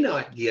 She may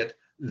not get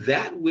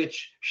that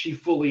which she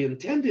fully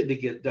intended to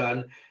get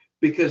done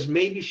because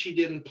maybe she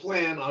didn't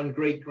plan on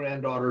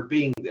great-granddaughter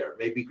being there.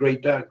 Maybe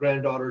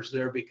great-granddaughter's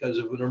there because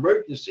of an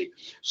emergency.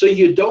 So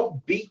you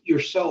don't beat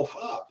yourself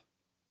up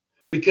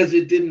because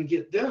it didn't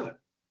get done.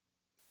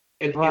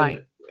 And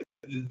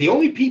the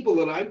only people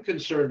that I'm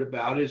concerned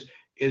about is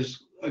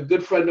a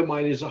good friend of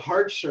mine is a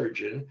heart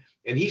surgeon,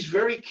 and he's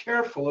very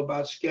careful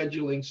about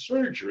scheduling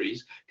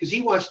surgeries because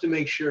he wants to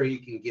make sure he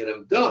can get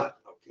them done.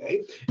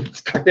 Okay,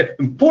 it's kind of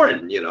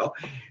important,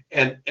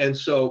 and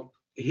so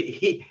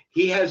he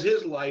has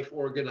his life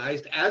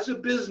organized as a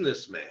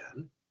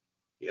businessman.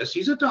 Yes,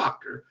 he's a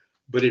doctor,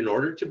 but in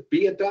order to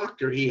be a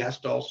doctor, he has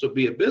to also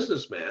be a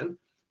businessman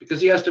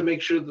because he has to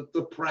make sure that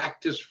the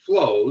practice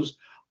flows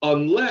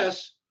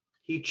unless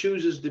he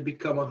chooses to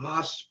become a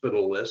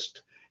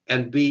hospitalist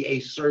and be a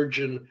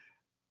surgeon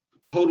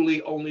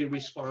totally only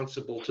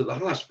responsible to the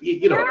hospital.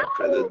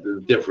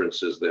 The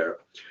differences there.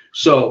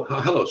 So,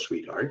 hello,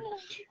 sweetheart.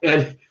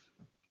 And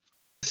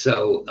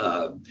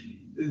so,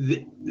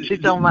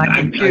 she's on my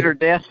computer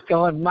desk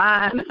going,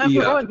 mine. I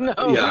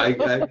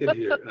could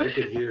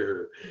hear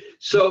her.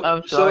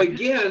 So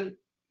again,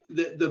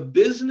 the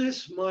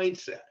business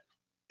mindset,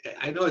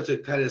 I know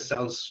it kind of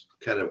sounds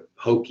kind of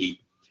hokey,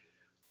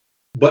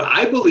 but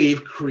I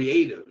believe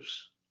creatives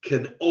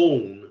can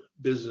own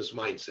business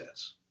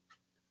mindsets.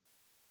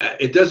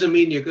 It doesn't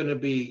mean you're going to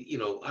be,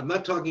 I'm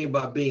not talking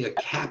about being a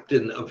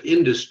captain of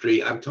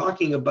industry. I'm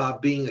talking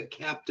about being a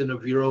captain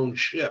of your own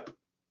ship.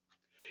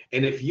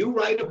 And if you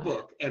write a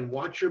book and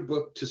want your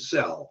book to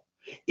sell,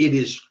 it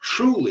is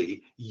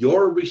truly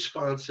your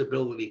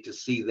responsibility to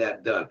see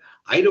that done.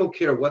 I don't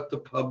care what the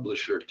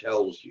publisher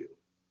tells you.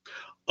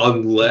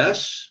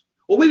 Unless,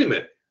 well, wait a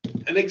minute,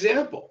 an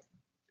example.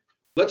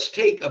 Let's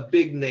take a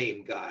big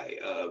name guy.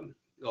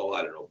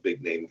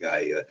 Big name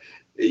guy.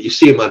 You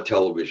see him on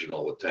television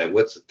all the time.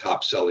 What's the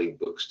top selling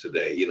books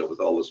today, with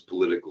all this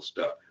political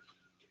stuff?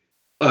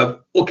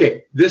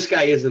 Okay, this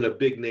guy isn't a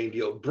big name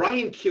deal.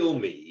 Brian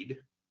Kilmeade,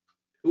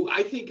 who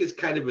I think is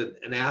kind of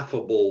an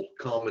affable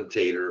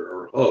commentator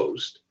or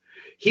host,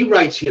 he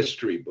writes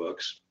history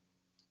books,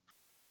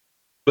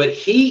 but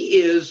he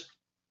is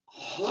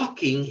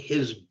hawking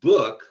his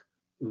book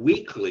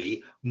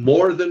weekly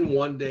more than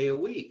one day a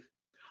week,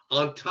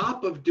 on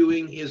top of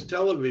doing his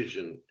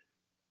television.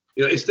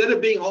 Instead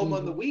of being home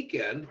on the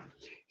weekend,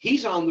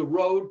 he's on the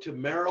road to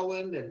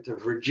Maryland and to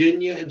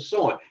Virginia and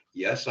so on.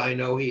 Yes, I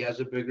know he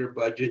has a bigger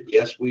budget.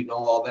 Yes, we know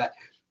all that.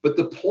 But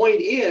the point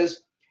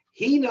is,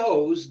 he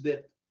knows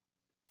that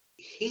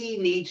he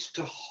needs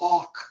to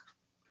hawk,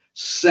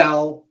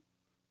 sell,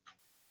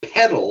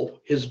 peddle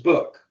his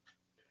book.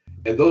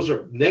 And those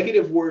are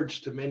negative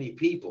words to many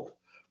people.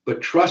 But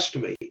trust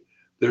me,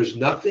 there's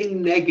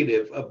nothing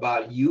negative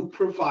about you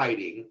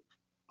providing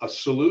a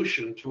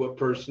solution to a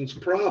person's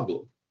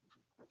problem.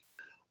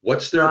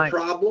 What's their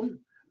problem?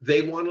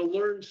 They want to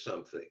learn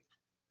something.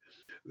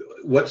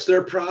 What's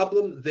their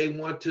problem? They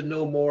want to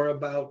know more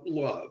about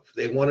love.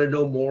 They want to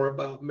know more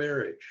about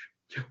marriage.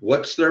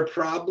 What's their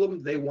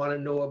problem? They want to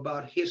know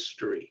about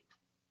history.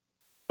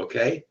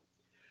 Okay?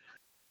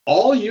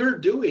 All you're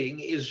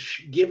doing is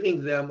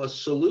giving them a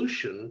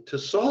solution to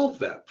solve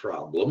that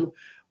problem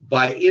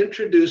by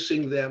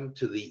introducing them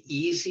to the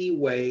easy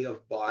way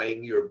of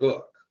buying your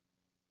book.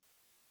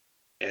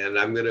 And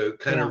I'm going to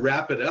kind of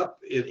wrap it up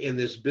in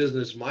this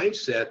business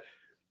mindset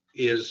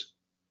is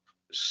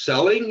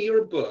selling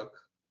your book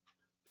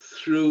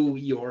through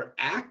your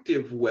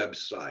active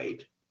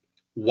website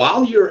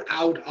while you're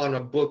out on a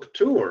book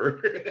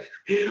tour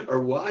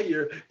or while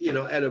you're,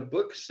 at a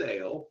book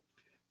sale.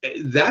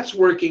 That's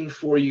working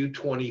for you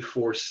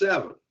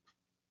 24/7.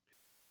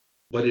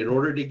 But in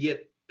order to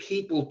get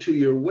people to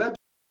your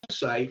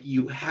website,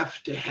 you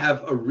have to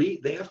have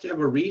they have to have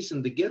a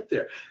reason to get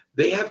there.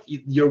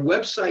 Your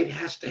website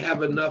has to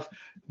have enough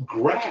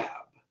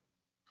grab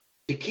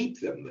to keep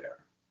them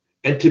there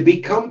and to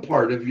become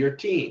part of your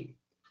team.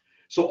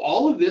 So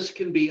all of this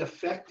can be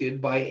affected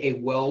by a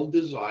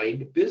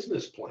well-designed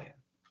business plan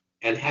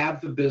and have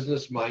the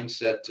business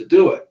mindset to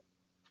do it.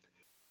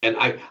 And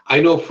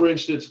I know, for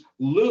instance,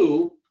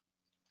 Lou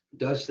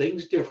does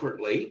things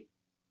differently.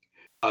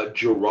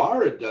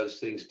 Gerard does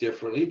things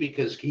differently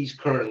because he's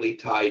currently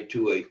tied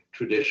to a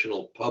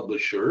traditional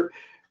publisher.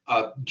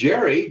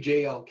 Jerry,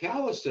 J.L.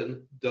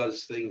 Callison,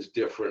 does things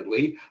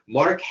differently.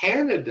 Mark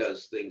Hanna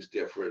does things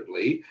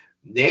differently.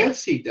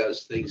 Nancy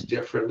does things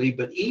differently.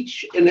 But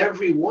each and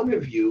every one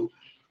of you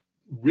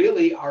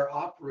really are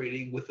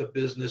operating with a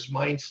business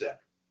mindset.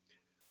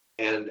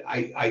 And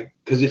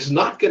because it's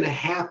not going to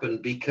happen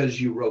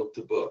because you wrote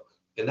the book.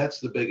 And that's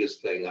the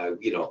biggest thing. I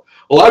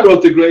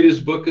wrote the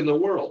greatest book in the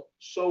world.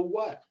 So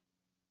what?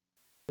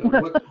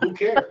 Who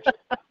cares?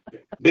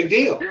 Big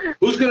deal.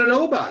 Who's going to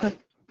know about it?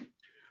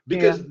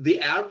 Because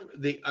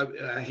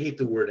I hate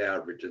the word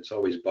average. It's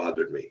always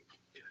bothered me.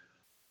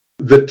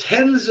 The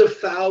tens of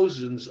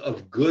thousands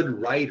of good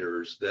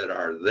writers that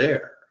are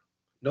there,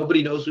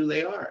 nobody knows who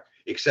they are,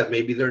 except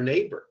maybe their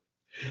neighbor.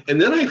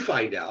 And then I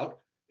find out,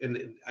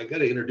 and I got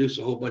to introduce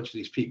a whole bunch of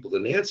these people to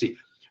Nancy.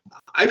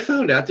 I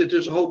found out that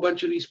there's a whole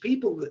bunch of these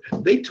people that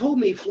they told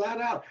me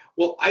flat out,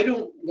 well, I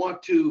don't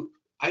want to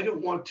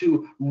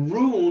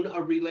ruin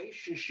a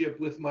relationship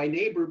with my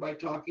neighbor by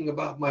talking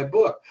about my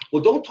book.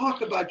 Well, don't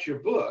talk about your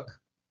book.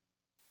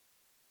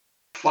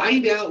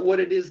 Find out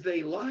what it is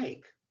they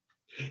like.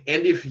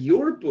 And if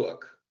your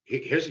book,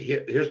 here's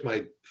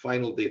my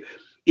final deal.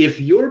 If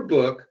your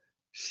book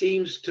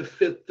seems to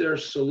fit their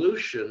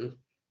solution,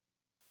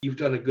 you've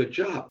done a good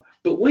job.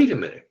 But wait a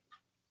minute.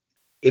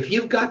 If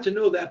you've got to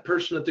know that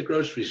person at the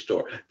grocery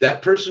store,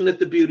 that person at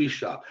the beauty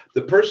shop,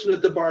 the person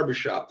at the barber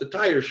shop, the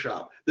tire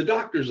shop, the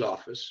doctor's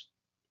office,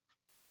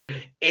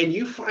 and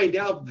you find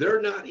out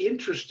they're not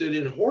interested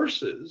in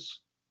horses,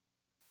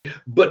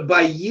 but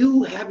by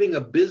you having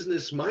a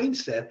business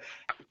mindset,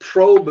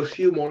 probe a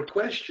few more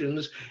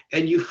questions,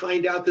 and you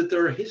find out that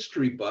there are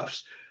history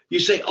buffs, you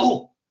say,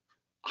 oh,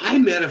 I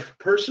met a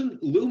person,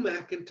 Lou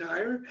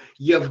McIntyre.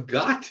 You've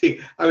got to.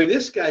 I mean,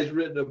 this guy's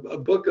written a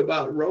book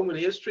about Roman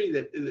history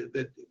that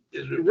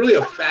is really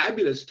a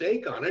fabulous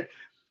take on it.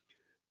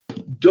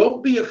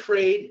 Don't be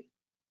afraid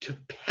to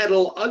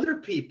peddle other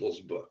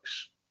people's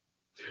books,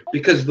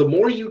 because the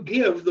more you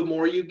give, the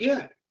more you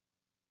get.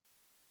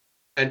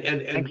 And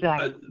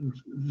exactly.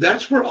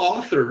 That's where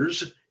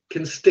authors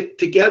can stick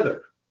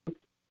together.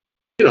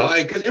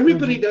 Because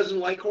everybody doesn't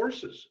like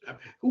horses.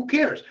 Who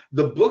cares?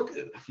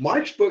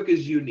 Mark's book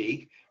is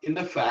unique in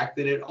the fact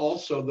that it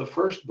also, the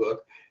first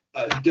book,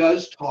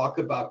 does talk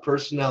about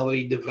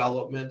personality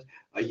development,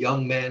 a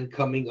young man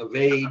coming of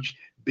age,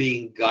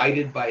 being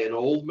guided by an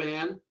old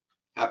man.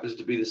 Happens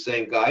to be the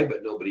same guy,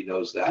 but nobody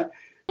knows that.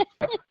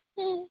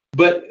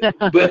 But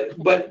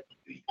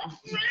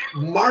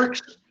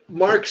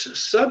Mark's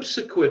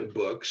subsequent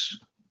books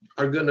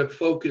are going to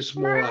focus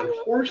more on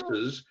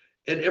horses,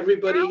 and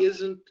everybody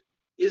isn't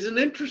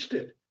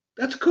interested.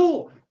 That's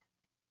cool.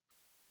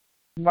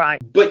 Right.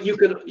 But you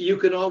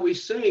can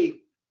always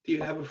say, do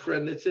you have a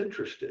friend that's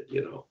interested?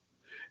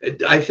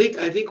 I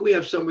think we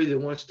have somebody that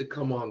wants to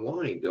come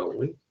online, don't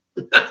we?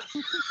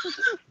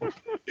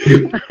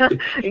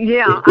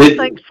 Yeah, I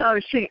think so.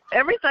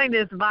 Everything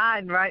is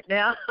mine right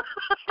now.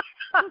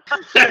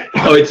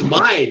 Oh, it's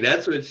mine.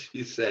 That's what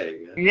she's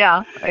saying.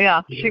 Yeah.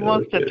 She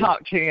wants to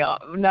talk to you.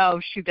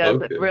 No, she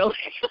doesn't really.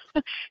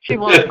 She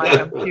wants my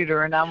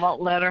computer, and I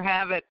won't let her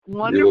have it. You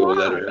won't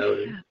let her have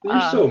it.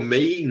 You're so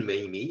mean,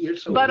 Mamie. You're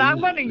so But mean.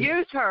 I'm going to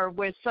use her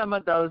with some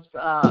of those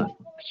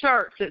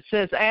shirts that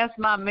says, ask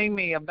my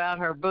Mimi about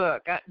her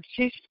book.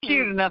 She's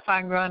cute enough I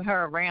can run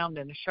her around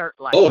in a shirt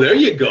like that. Oh, there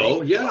you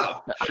go. Yeah,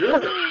 sure.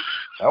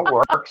 That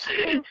works.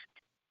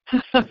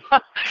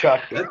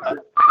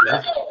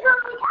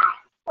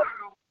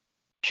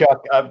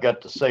 Chuck, I've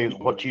got to say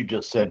what you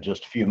just said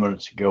just a few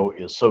minutes ago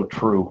is so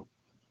true.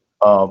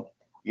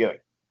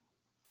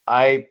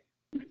 I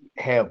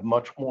have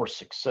much more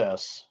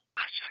success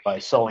by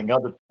selling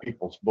other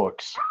people's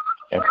books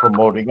and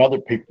promoting other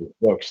people's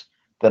books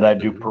than I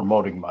do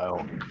promoting my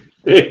own.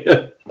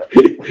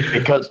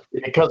 because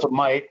of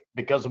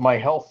my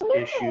health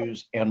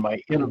issues and my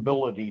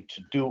inability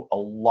to do a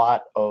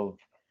lot of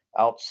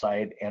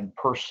outside and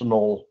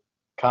personal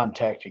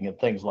contacting and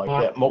things like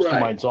that. Most of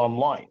mine's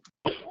online.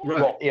 Right.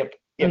 Well,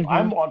 if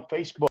I'm on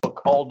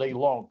Facebook all day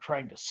long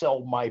trying to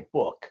sell my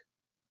book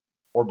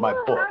or my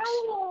books,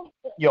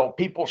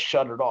 people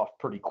shut it off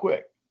pretty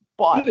quick.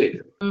 But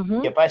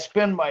if I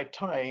spend my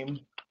time,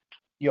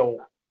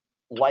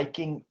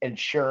 liking and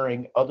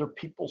sharing other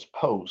people's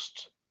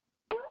posts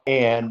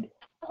and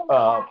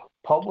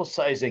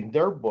publicizing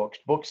their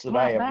books that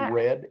I have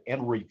read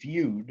and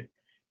reviewed,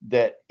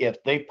 that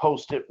if they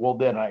post it, well,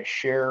 then I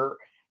share.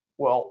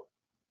 Well,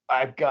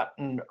 I've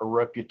gotten a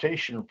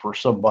reputation for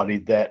somebody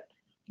that,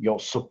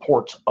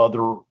 supports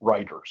other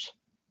writers.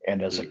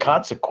 And as a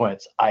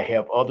consequence, I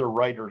have other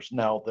writers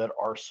now that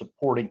are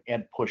supporting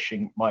and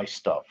pushing my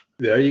stuff.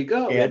 There you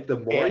go. And the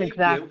more you give,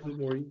 the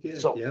more you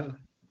get. So,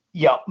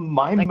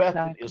 my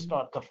method is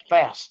not the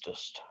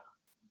fastest.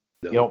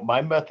 No.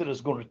 My method is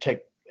going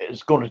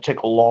to take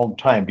a long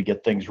time to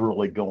get things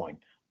really going,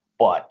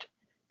 but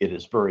it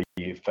is very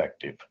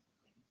effective.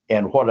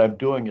 And what I'm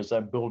doing is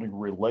I'm building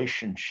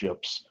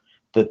relationships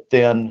that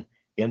then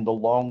in the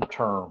long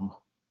term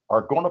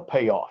are going to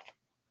pay off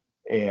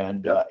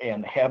and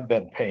have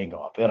been paying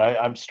off. And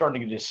I'm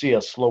starting to see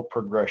a slow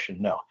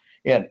progression now.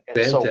 And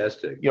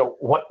fantastic. So,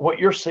 what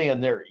you're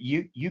saying there,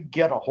 you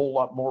get a whole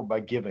lot more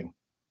by giving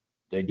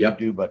than you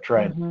do by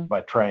trying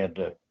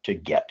to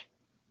get.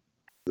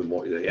 The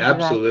more,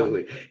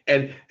 absolutely.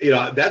 And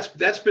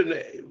that's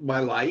been my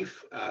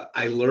life.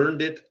 I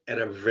learned it at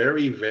a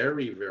very,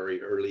 very,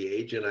 very early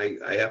age, and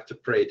I have to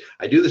pray.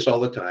 I do this all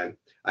the time.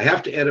 I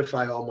have to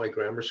edify all my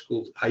grammar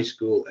school, high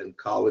school, and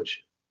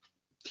college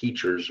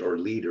teachers or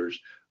leaders,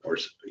 or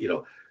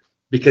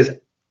because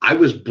I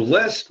was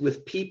blessed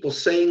with people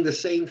saying the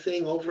same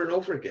thing over and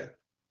over again.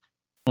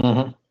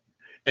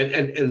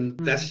 And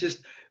that's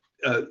just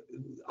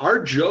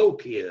our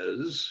joke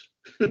is.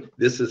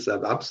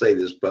 I'm saying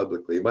this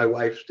publicly. My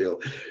wife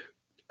still.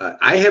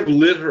 I have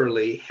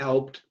literally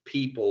helped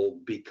people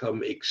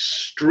become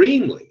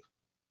extremely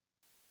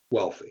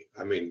wealthy.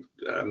 I mean,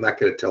 I'm not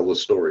going to tell the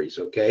stories,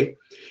 okay?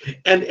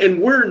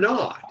 And we're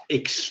not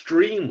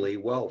extremely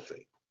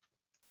wealthy.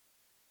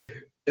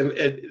 And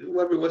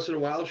every once in a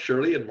while,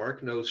 Shirley, and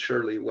Mark knows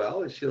Shirley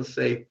well, and she'll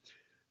say,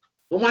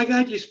 "Oh my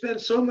God, you spend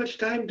so much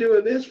time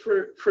doing this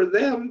for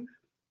them.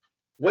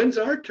 When's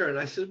our turn?"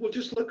 I said, "Well,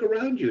 just look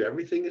around you.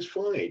 Everything is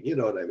fine." You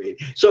know what I mean?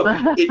 So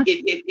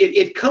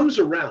it comes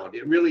around.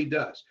 It really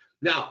does.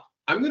 Now,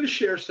 I'm going to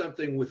share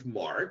something with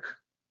Mark,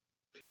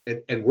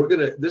 and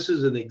this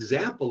is an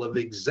example of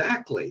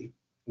exactly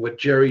what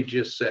Jerry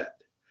just said.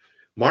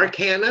 Mark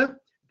Hanna,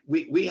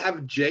 we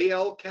have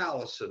J.L.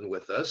 Callison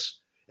with us,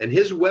 and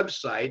his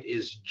website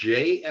is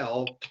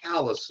J.L.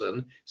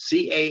 Callison,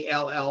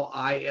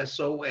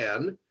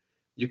 Callison.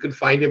 You can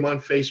find him on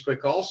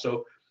Facebook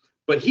also,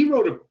 but he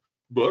wrote a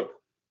book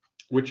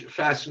which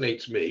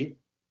fascinates me.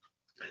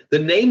 The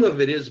name of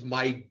it is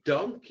My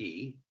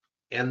Donkey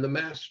and the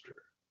Master.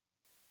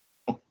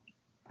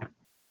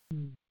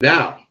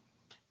 Now,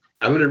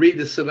 I'm going to read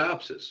the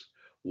synopsis.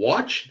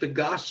 Watch the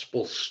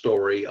gospel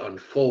story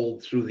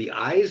unfold through the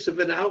eyes of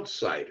an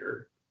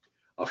outsider,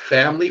 a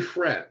family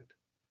friend.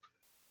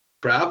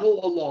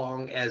 Travel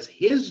along as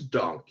his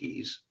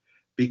donkeys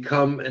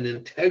become an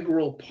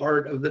integral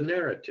part of the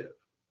narrative.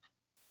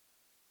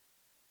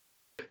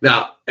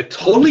 Now, a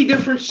totally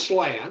different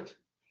slant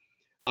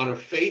on a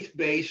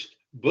faith-based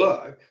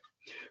book,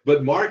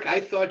 but Mark, I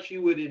thought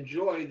you would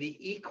enjoy the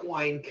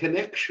equine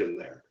connection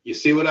there. You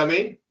see what I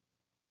mean?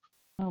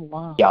 Oh,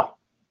 wow. Yeah.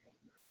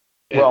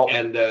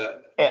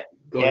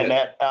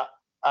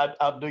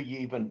 I'll do you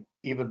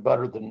even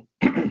better than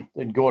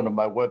going to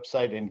my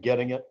website and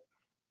getting it.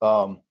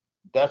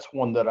 That's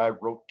one that I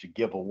wrote to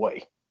give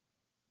away.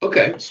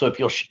 Okay. So if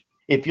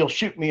you'll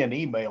shoot me an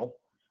email,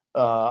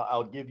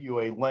 I'll give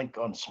you a link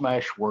on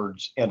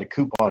Smashwords and a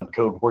coupon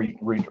code where you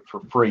can read it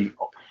for free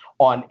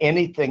on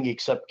anything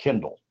except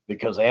Kindle,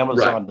 because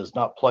Amazon does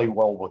not play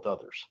well with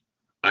others.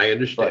 I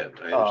understand.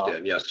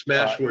 Yeah,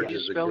 Smashwords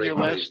is a great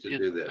place to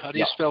do that. How do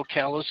you spell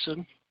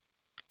Callison?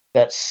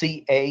 That's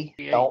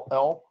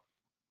Callison.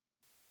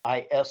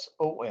 I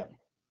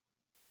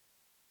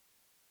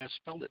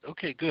spelled it.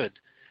 Okay, good.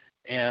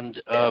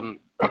 And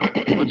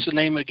what's the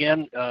name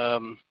again?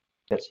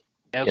 It's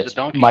the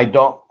donkey. My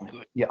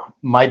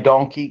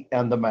Donkey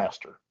and the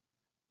Master.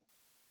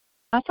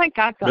 I think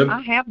I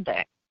have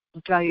that,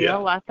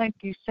 JL. I think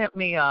you sent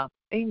me a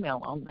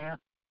email on that.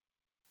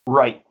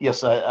 Right.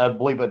 Yes, I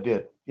believe I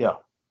did. Yeah.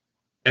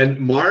 And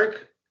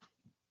Mark,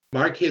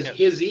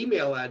 his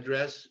email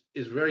address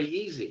is very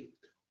easy.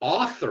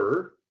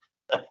 Author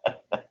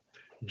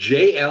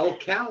JL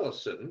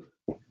Callison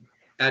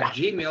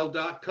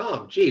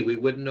 @gmail.com. Gee, we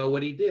wouldn't know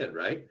what he did,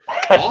 right?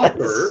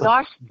 Author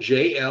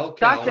JL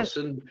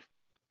Callison.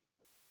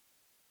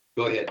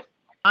 Go ahead.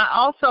 I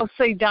also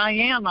see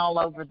Diane all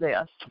over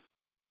this.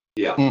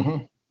 Yeah.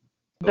 Mm-hmm.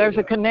 There's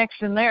a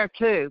connection there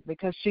too,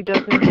 because she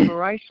does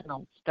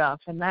inspirational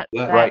stuff, and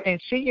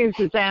and she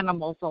uses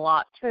animals a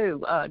lot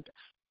too,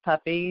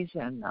 puppies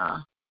and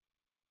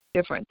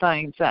different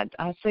things. That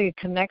I see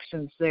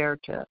connections there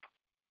to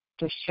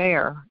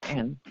share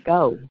and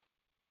go.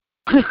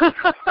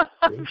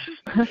 I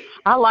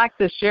like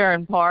the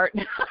sharing part.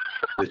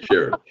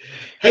 Sure.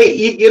 Hey,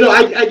 you know,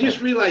 I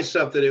just realized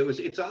something.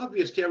 It's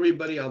obvious to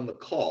everybody on the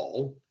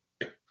call,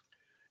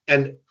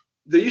 and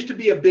there used to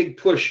be a big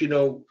push, you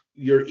know,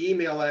 your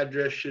email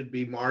address should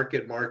be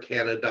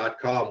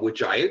mark@markhanna.com,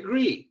 which I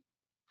agree.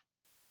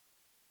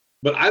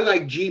 But I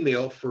like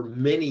Gmail for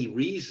many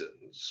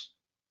reasons.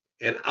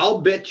 And I'll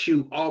bet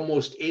you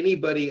almost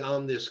anybody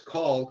on this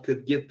call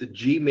could get the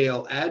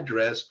Gmail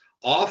address,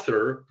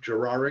 author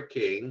Gerara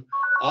King,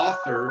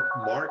 author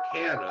Mark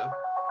Hanna,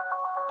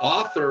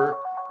 author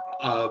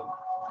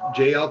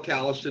J.L.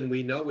 Callison,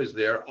 we know is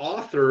there,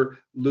 author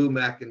Lou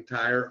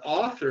McIntyre,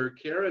 author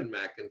Karen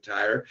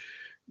McIntyre,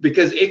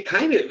 because it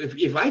kind of,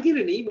 if I get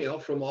an email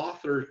from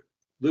author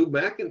Lou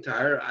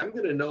McIntyre, I'm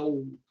going to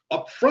know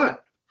up front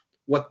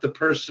what the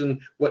person,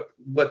 what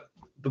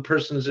the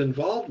person's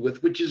involved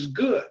with, which is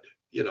good.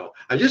 You know,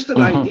 just an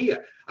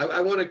idea.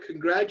 I want to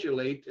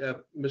congratulate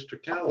Mr.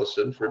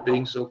 Callison for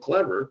being so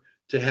clever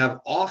to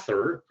have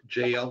author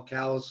J.L.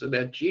 Callison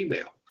at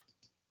Gmail.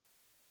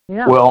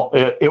 Yeah. Well,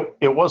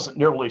 it wasn't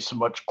nearly so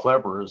much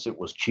clever as it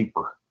was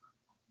cheaper.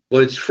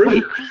 Well, it's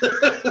free.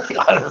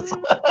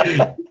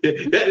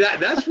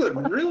 That's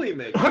what really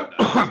makes it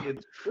nice.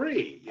 It's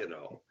free, you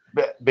know.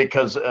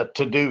 Because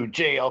to do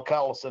JL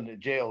Callison at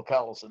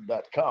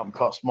jlcallison.com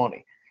costs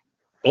money.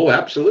 Oh,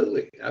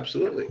 absolutely.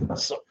 Absolutely.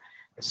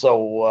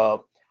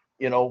 So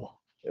you know,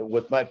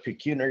 with my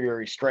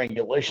pecuniary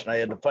strangulation, I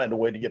had to find a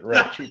way to get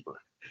around cheaper.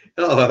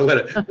 Oh, what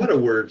a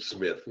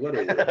wordsmith. What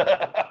a word.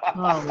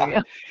 Oh,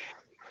 yeah.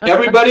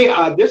 Everybody,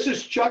 this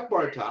is Chuck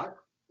Bartok.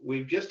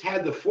 We've just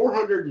had the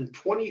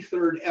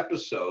 423rd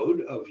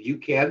episode of You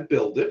Can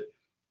Build It.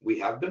 We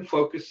have been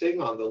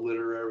focusing on the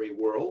literary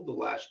world the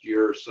last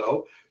year or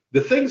so.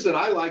 The things that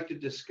I like to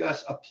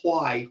discuss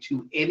apply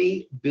to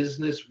any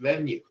business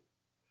venue.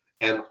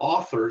 And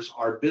authors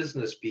are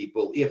business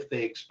people if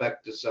they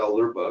expect to sell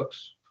their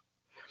books.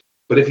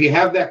 But if you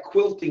have that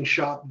quilting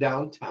shop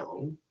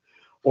downtown,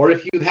 or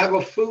if you have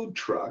a food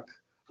truck,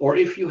 or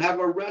if you have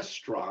a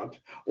restaurant,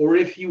 or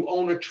if you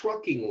own a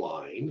trucking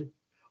line,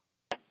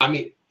 I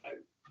mean,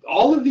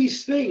 all of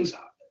these things,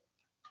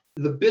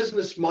 the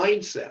business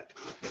mindset,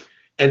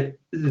 and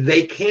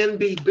they can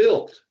be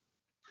built.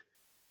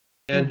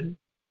 And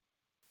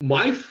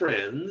my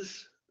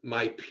friends,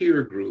 my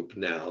peer group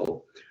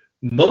now,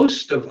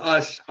 most of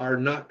us are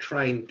not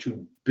trying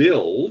to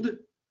build,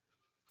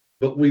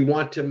 but we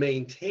want to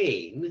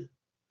maintain.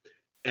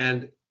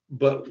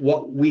 But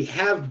what we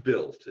have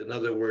built, in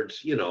other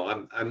words, you know,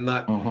 I'm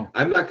not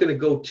going to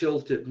go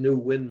tilt at new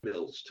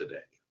windmills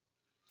today.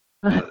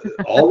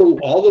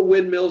 All the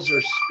windmills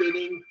are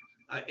spinning.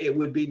 It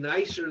would be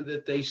nicer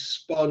that they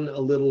spun a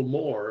little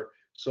more.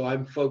 So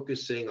I'm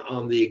focusing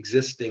on the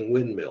existing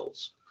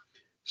windmills.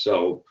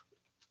 So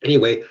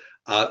anyway,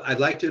 I'd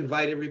like to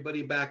invite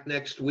everybody back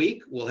next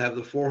week. We'll have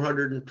the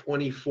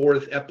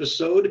 424th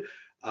episode.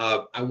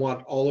 I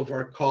want all of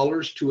our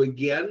callers to,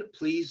 again,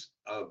 please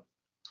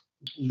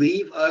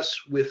leave us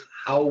with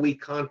how we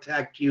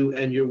contact you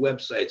and your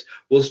websites.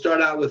 We'll start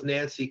out with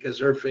Nancy because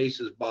her face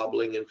is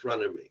bobbling in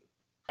front of me.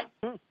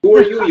 Who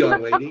are you,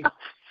 young lady?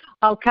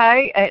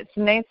 Okay, it's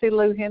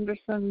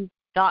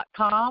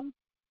nancylouhenderson.com,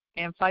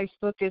 and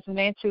Facebook is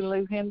Nancy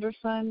Lou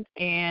Henderson,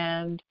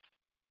 and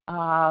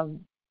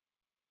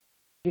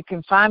you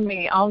can find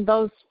me on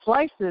those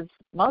places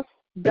most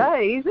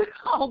days,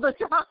 all the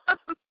time.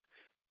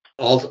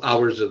 All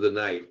hours of the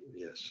night,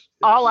 yes.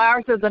 All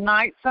hours of the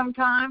night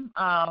sometime,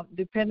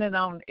 depending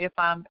on if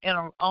I'm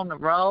on the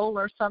roll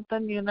or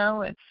something, you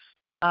know. And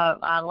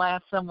I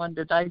laughed, someone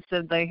today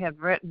said they had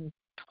written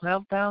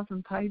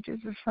 12,000 pages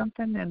or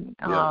something, and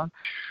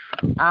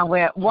I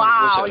went,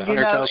 wow, was that, you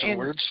know. 100,000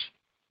 words?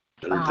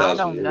 I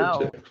don't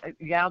know.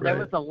 Yeah, there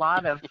was a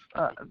lot of,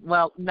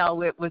 well,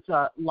 no, it was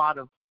a lot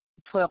of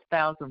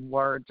 12,000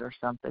 words or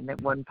something.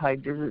 It wasn't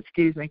pages,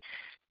 excuse me.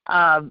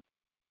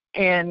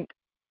 And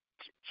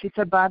she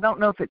said, but I don't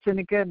know if it's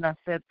any good. And I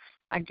said,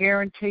 I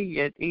guarantee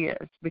you it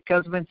is,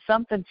 because when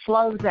something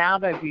flows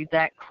out of you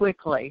that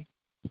quickly,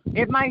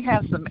 it may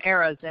have some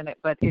errors in it,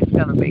 but it's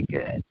going to be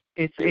good.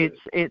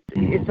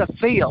 It's a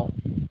feel.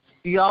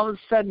 You all of a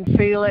sudden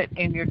feel it,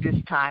 and you're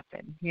just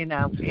typing, you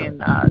know. And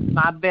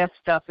my best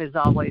stuff is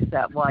always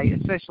that way,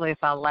 especially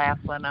if I laugh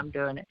when I'm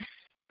doing it.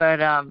 But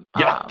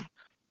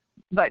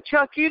but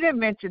Chuck, you didn't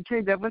mention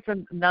too. There was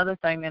another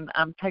thing, and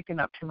I'm taking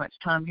up too much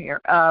time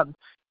here.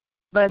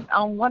 But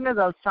on one of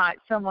those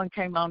sites, someone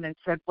came on and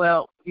said,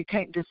 well, you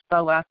can't just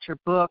throw out your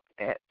book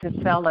to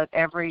sell it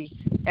every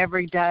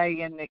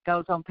day, and it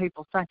goes on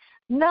people's sites.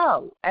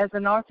 No, as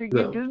an author,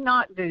 you do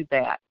not do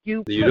that.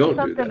 You put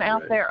something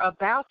out there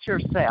about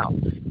yourself,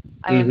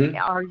 and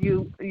or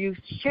you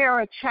share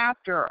a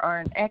chapter or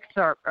an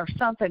excerpt or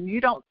something. You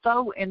don't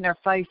throw in their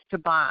face to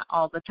buy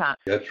all the time.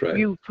 That's right.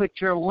 You put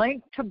your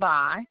link to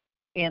buy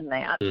in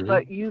that,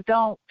 but you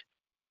don't.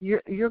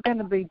 You're going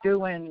to be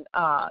doing.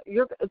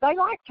 They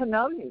like to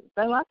know you.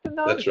 They like to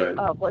know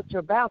what you're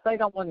about. They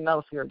don't want to know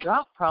if you're a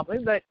drunk, probably,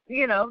 but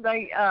you know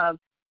they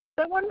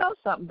want to know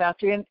something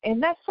about you,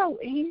 and that's so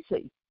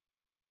easy.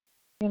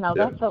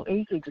 That's so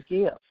easy to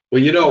give.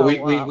 Well, So,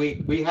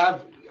 we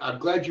have, I'm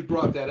glad you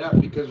brought that up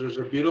because there's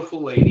a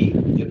beautiful lady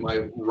in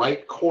my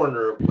right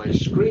corner of my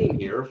screen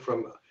here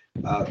from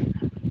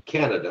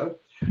Canada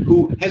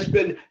who has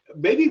been,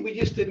 maybe we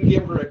just didn't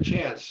give her a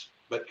chance,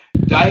 but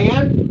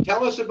Diane,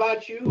 tell us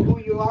about you, who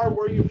you are,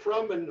 where you're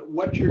from, and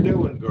what you're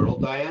doing, girl.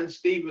 Diane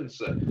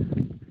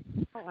Stevenson.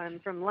 I'm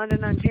from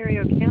London,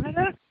 Ontario,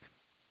 Canada,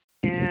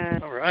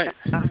 and All right.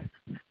 I've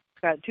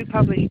got 2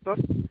 published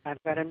books.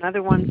 I've got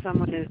another one.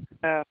 Someone is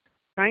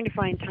trying to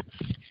find time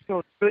to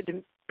go through it,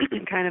 to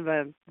kind of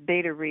a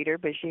beta reader,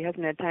 but she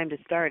hasn't had time to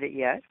start it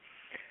yet.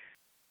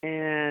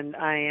 And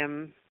I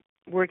am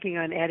working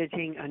on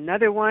editing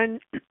another one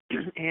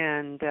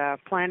and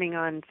planning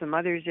on some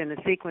others in a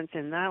sequence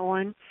in that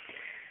one.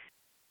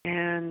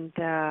 And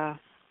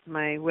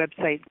my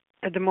website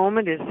at the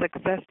moment is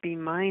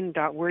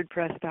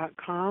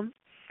successbemine.wordpress.com,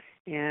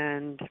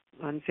 and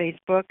on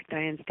Facebook,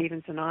 Diane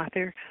Stevenson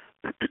Author.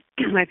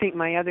 I think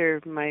my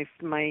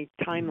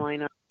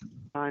timeline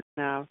on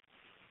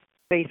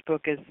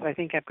Facebook is, I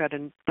think I've got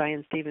a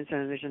Diane Stevenson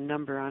and there's a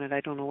number on it.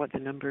 I don't know what the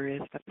number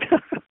is, but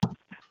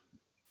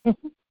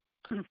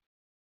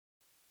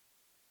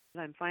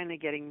I'm finally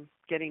getting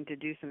to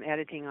do some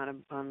editing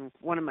on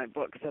one of my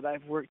books that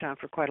I've worked on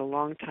for quite a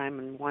long time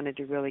and wanted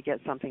to really get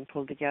something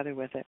pulled together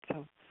with it.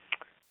 So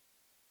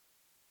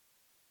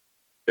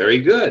Very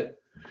good.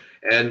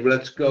 And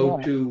let's go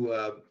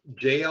to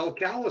J.L.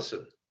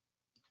 Callison.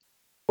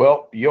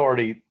 Well, you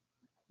already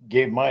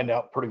gave mine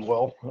out pretty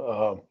well.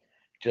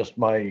 Just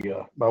my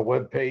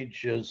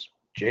webpage is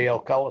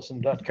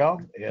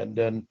jlcollison.com. And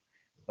then,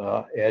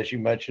 as you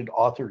mentioned,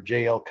 author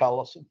J.L.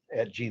 Collison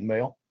at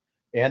Gmail.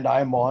 And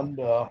I'm on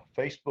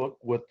Facebook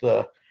with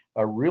a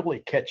really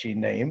catchy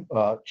name,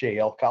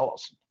 J.L.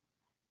 Collison.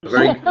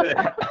 Very good.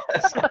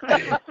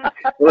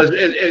 Well,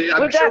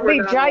 I'm would sure that be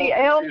we're not all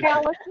J.L. confused.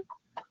 Callison?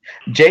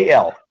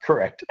 JL,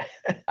 correct.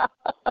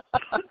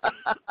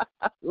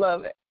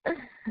 Love it.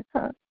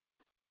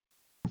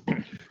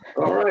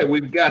 All right,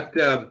 we've got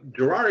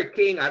Gerard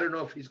King. I don't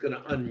know if he's going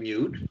to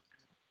unmute.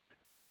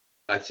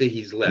 I see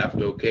he's left.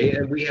 Okay,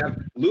 and we have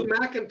Lou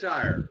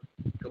McIntyre.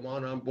 Come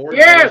on board.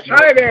 Yes,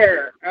 hi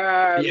there.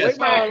 Yes,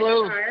 Lou hi,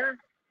 Lou. McIntyre.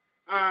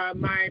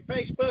 My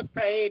Facebook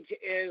page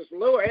is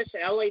Lewis,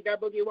 Lewis,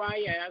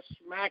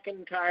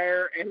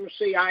 McIntyre,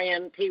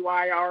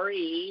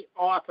 McIntyre,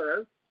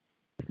 author.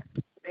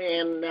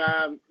 And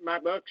my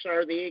books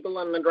are The Eagle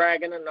and the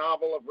Dragon, a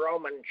novel of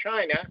Rome and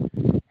China,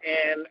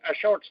 and a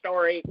short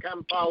story,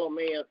 Come Follow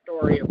Me, a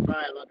story of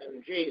Pilate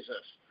and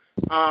Jesus.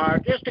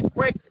 Just a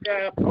quick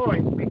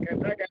point,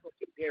 because I got to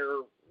leave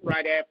here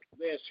right after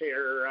this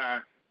here,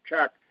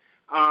 Chuck.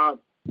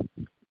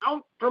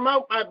 Don't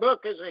promote my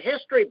book as a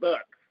history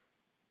book.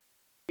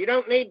 You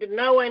don't need to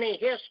know any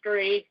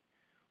history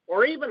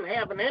or even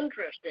have an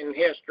interest in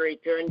history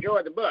to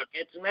enjoy the book.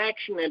 It's an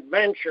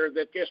action-adventure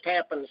that just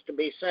happens to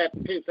be set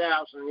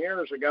 2,000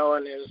 years ago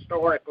and is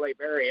historically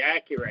very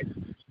accurate.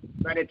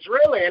 But it's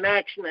really an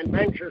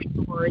action-adventure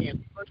story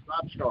and first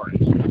love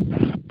stories.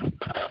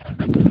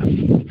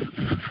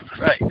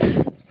 Right.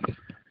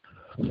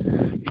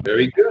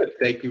 Very good.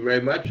 Thank you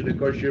very much. And of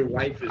course, your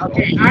wife is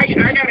Okay, also.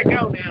 I got to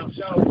go now.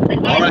 So,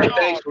 All right,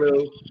 thanks,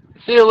 Lou.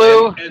 See you,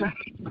 Lou. And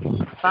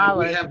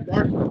we have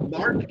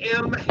Mark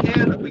M.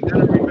 Hanna. We got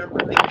to remember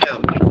the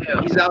M.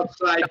 He's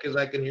outside because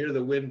I can hear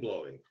the wind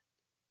blowing.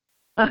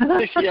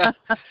 yeah,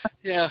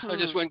 I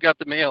just went and got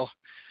the mail.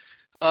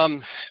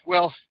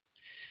 Well,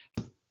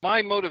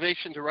 my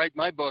motivation to write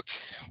my book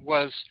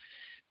was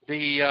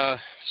the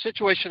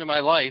situation in my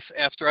life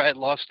after I had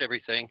lost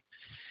everything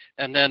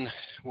and then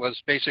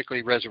was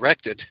basically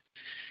resurrected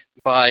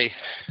by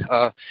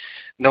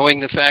knowing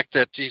the fact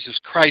that Jesus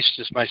Christ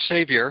is my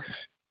Savior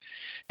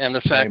and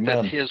the fact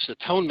Amen. that his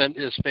atonement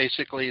is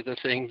basically the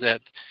thing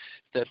that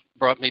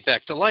brought me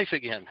back to life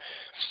again.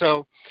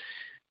 So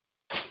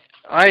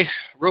I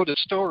wrote a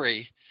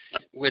story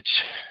which,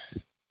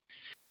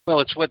 well,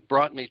 it's what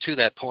brought me to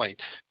that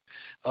point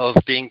of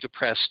being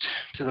depressed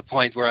to the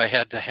point where I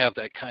had to have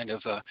that kind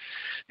of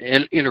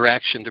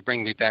interaction to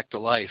bring me back to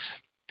life.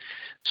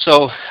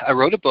 So I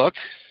wrote a book,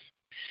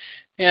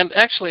 and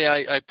actually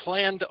I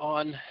planned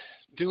on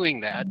doing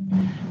that.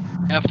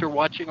 After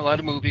watching a lot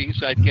of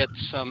movies, I'd get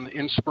some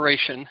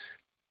inspiration,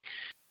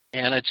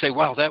 and I'd say,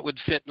 wow, that would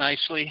fit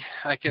nicely.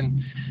 I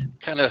can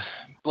kind of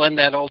blend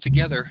that all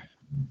together.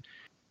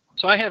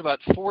 So I had about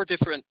four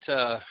different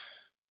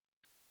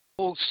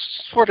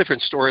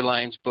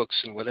storylines, books,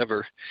 and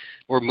whatever,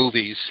 or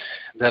movies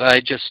that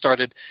I just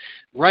started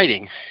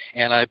writing,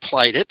 and I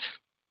applied it,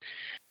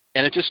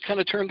 and it just kind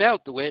of turned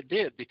out the way it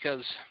did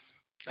because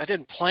I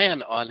didn't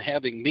plan on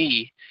having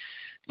me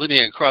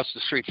living across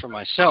the street from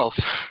myself.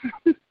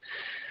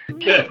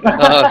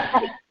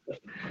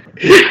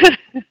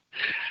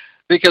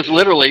 Because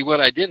literally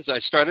what I did is I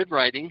started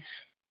writing.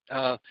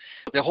 The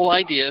whole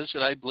idea is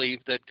that I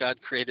believe that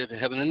God created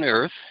heaven and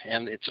earth,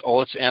 and it's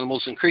all its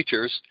animals and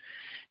creatures,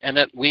 and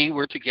that we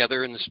were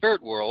together in the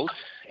spirit world,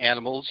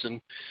 animals and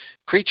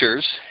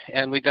creatures,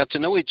 and we got to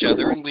know each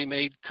other, and we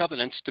made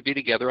covenants to be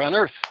together on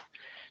earth.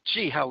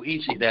 Gee, how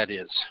easy that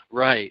is.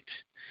 Right.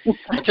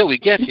 Until we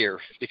get here,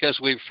 because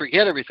we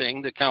forget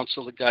everything, the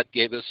counsel that God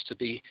gave us to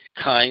be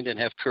kind and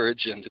have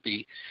courage and to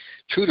be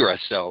true to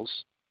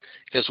ourselves.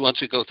 Because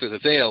once we go through the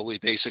veil, we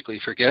basically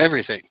forget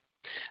everything.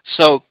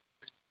 So,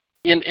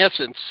 in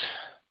essence,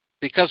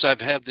 because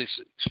I've had this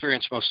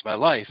experience most of my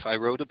life, I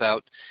wrote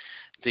about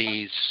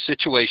these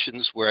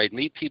situations where I'd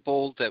meet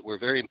people that were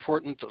very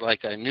important,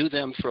 like I knew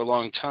them for a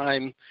long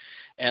time,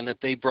 and that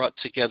they brought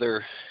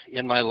together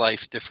in my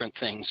life different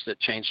things that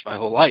changed my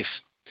whole life.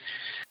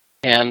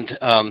 And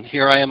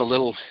here I am, a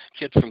little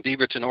kid from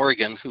Beaverton,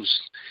 Oregon,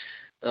 who's,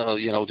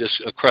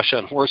 just a crush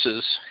on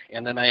horses.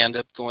 And then I end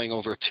up going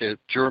over to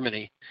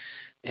Germany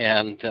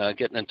and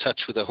getting in touch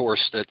with a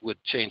horse that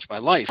would change my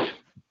life.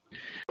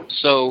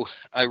 So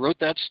I wrote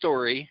that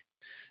story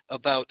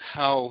about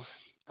how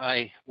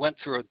I went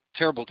through a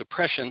terrible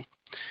depression,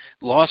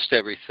 lost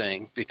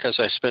everything because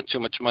I spent too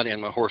much money on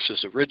my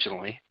horses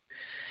originally.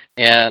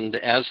 And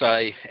as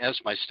my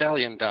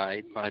stallion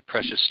died, my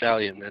precious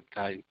stallion that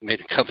I made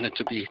a covenant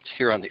to be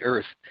here on the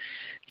earth,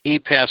 he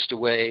passed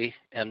away,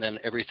 and then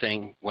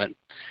everything went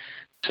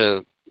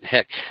to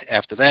heck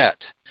after that.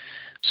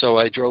 So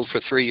I drove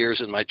for 3 years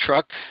in my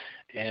truck,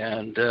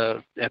 and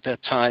at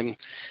that time,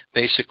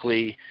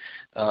 basically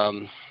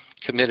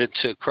committed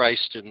to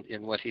Christ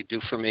in what he'd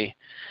do for me.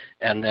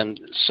 And then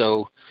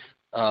so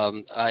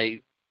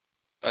I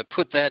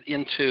put that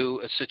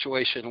into a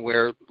situation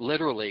where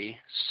literally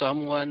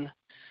someone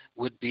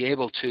would be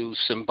able to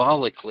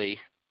symbolically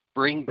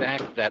bring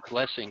back that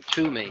blessing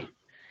to me.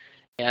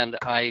 And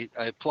I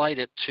applied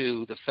it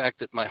to the fact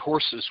that my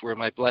horses were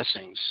my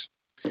blessings.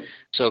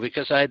 So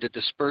because I had to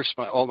disperse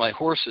all my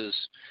horses,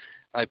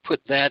 I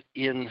put that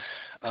in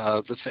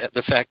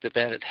the fact that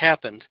had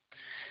happened,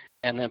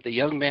 and that the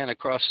young man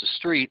across the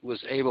street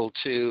was able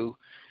to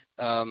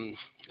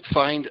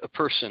find a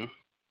person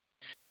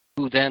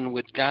who then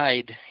would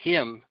guide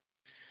him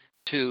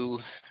to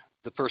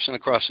the person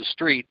across the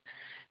street,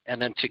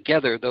 and then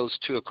together those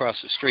two across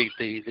the street,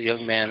 the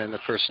young man and the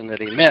person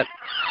that he met,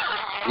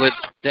 would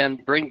then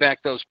bring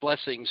back those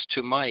blessings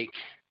to Mike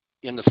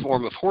in the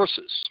form of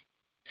horses.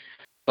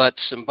 But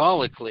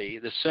symbolically,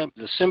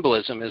 the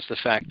symbolism is the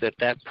fact that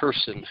that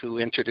person who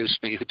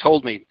introduced me, who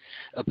told me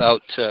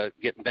about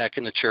getting back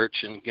in the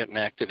church and getting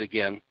active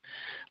again,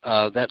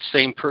 that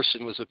same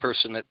person was the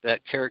person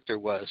that character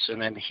was.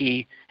 And then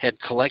he had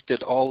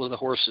collected all of the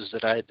horses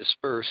that I had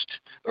dispersed,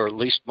 or at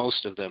least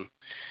most of them,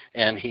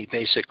 and he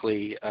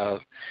basically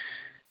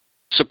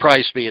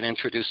surprised me and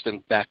introduced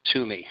them back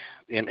to me.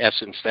 In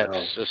essence,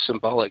 that's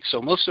symbolic.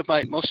 So most of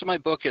my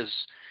book is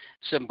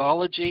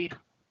symbology.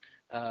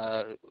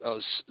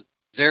 Was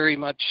very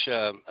much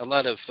a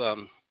lot of,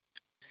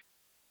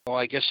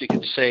 I guess you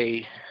could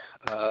say,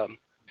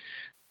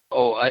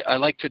 I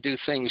like to do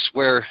things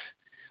where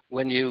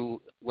when you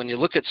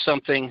look at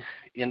something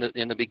in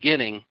the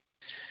beginning,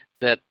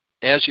 that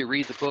as you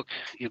read the book,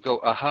 you go,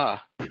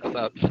 aha,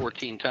 about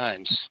 14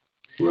 times.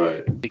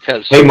 Right.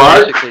 Because hey,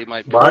 Mark, basically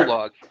my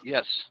prologue,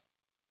 yes.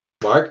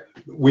 Mark,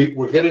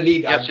 we're going to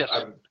need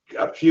a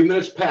few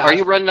minutes past. Are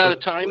you running out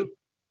of time?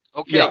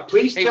 Okay. Yeah,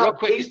 please tell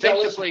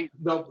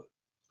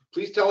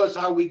us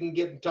how we can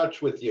get in touch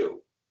with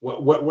you.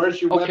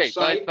 Where's your website?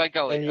 Okay, by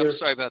golly, I'm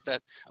sorry about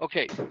that.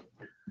 Okay,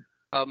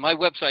 my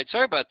website.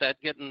 Sorry about that.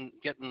 Getting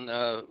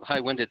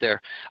high-winded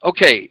there.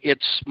 Okay,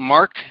 it's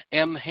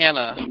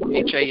markmhanna,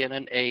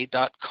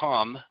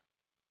 HANNA.com,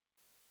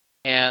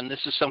 and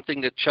this is something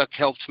that Chuck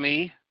helped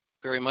me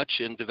very much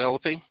in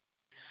developing.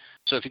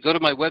 So if you go to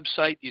my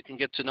website, you can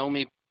get to know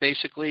me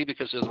basically,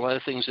 because there's a lot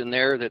of things in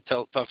there that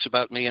talks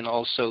about me, and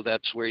also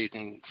that's where you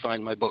can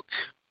find my book.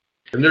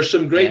 And there's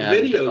some great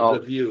videos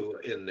of you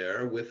in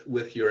there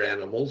with your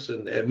animals,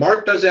 and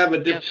Mark does have a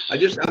different.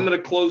 Yes. I'm going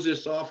to close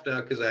this off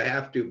now because I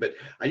have to, but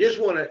I just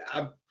want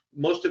to.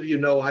 Most of you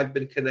know I've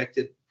been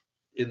connected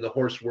in the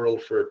horse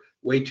world for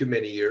way too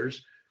many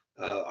years.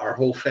 Our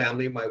whole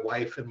family, my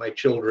wife and my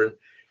children,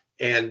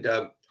 and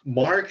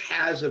Mark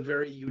has a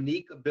very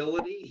unique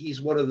ability.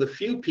 He's one of the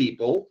few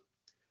people,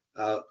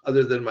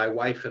 other than my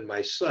wife and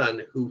my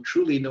son, who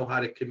truly know how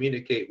to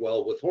communicate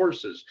well with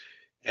horses.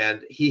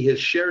 And he has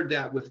shared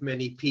that with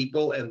many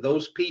people, and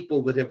those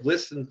people that have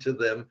listened to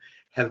them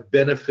have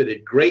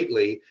benefited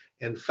greatly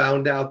and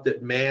found out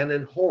that man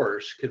and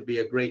horse can be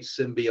a great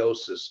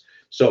symbiosis.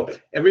 So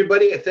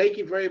everybody, thank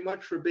you very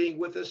much for being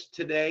with us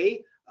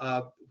today.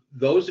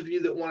 Those of you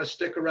that want to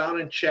stick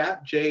around and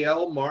chat,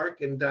 JL,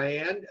 Mark, and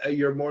Diane,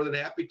 you're more than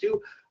happy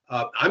to.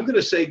 I'm going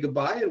to say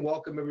goodbye and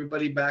welcome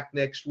everybody back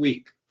next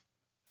week.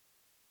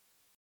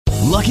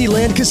 Lucky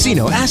Land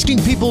Casino,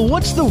 asking people,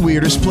 what's the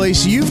weirdest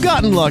place you've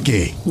gotten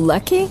lucky?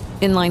 Lucky?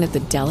 In line at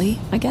the deli,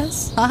 I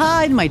guess?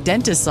 Aha, in my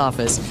dentist's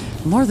office.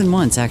 More than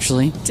once,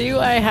 actually. Do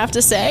I have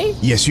to say?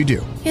 Yes, you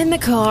do. In the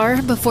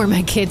car before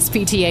my kids'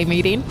 PTA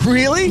meeting.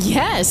 Really?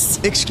 Yes.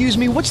 Excuse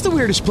me, what's the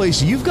weirdest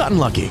place you've gotten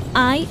lucky?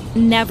 I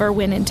never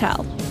win and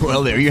tell.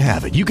 Well, there you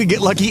have it. You can get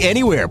lucky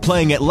anywhere,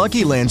 playing at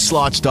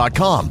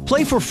LuckyLandSlots.com.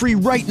 Play for free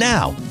right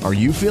now. Are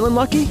you feeling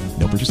lucky?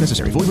 No purchase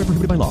necessary. Void where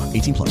prohibited by law.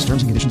 18+.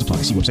 Terms and conditions apply.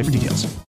 See website for details.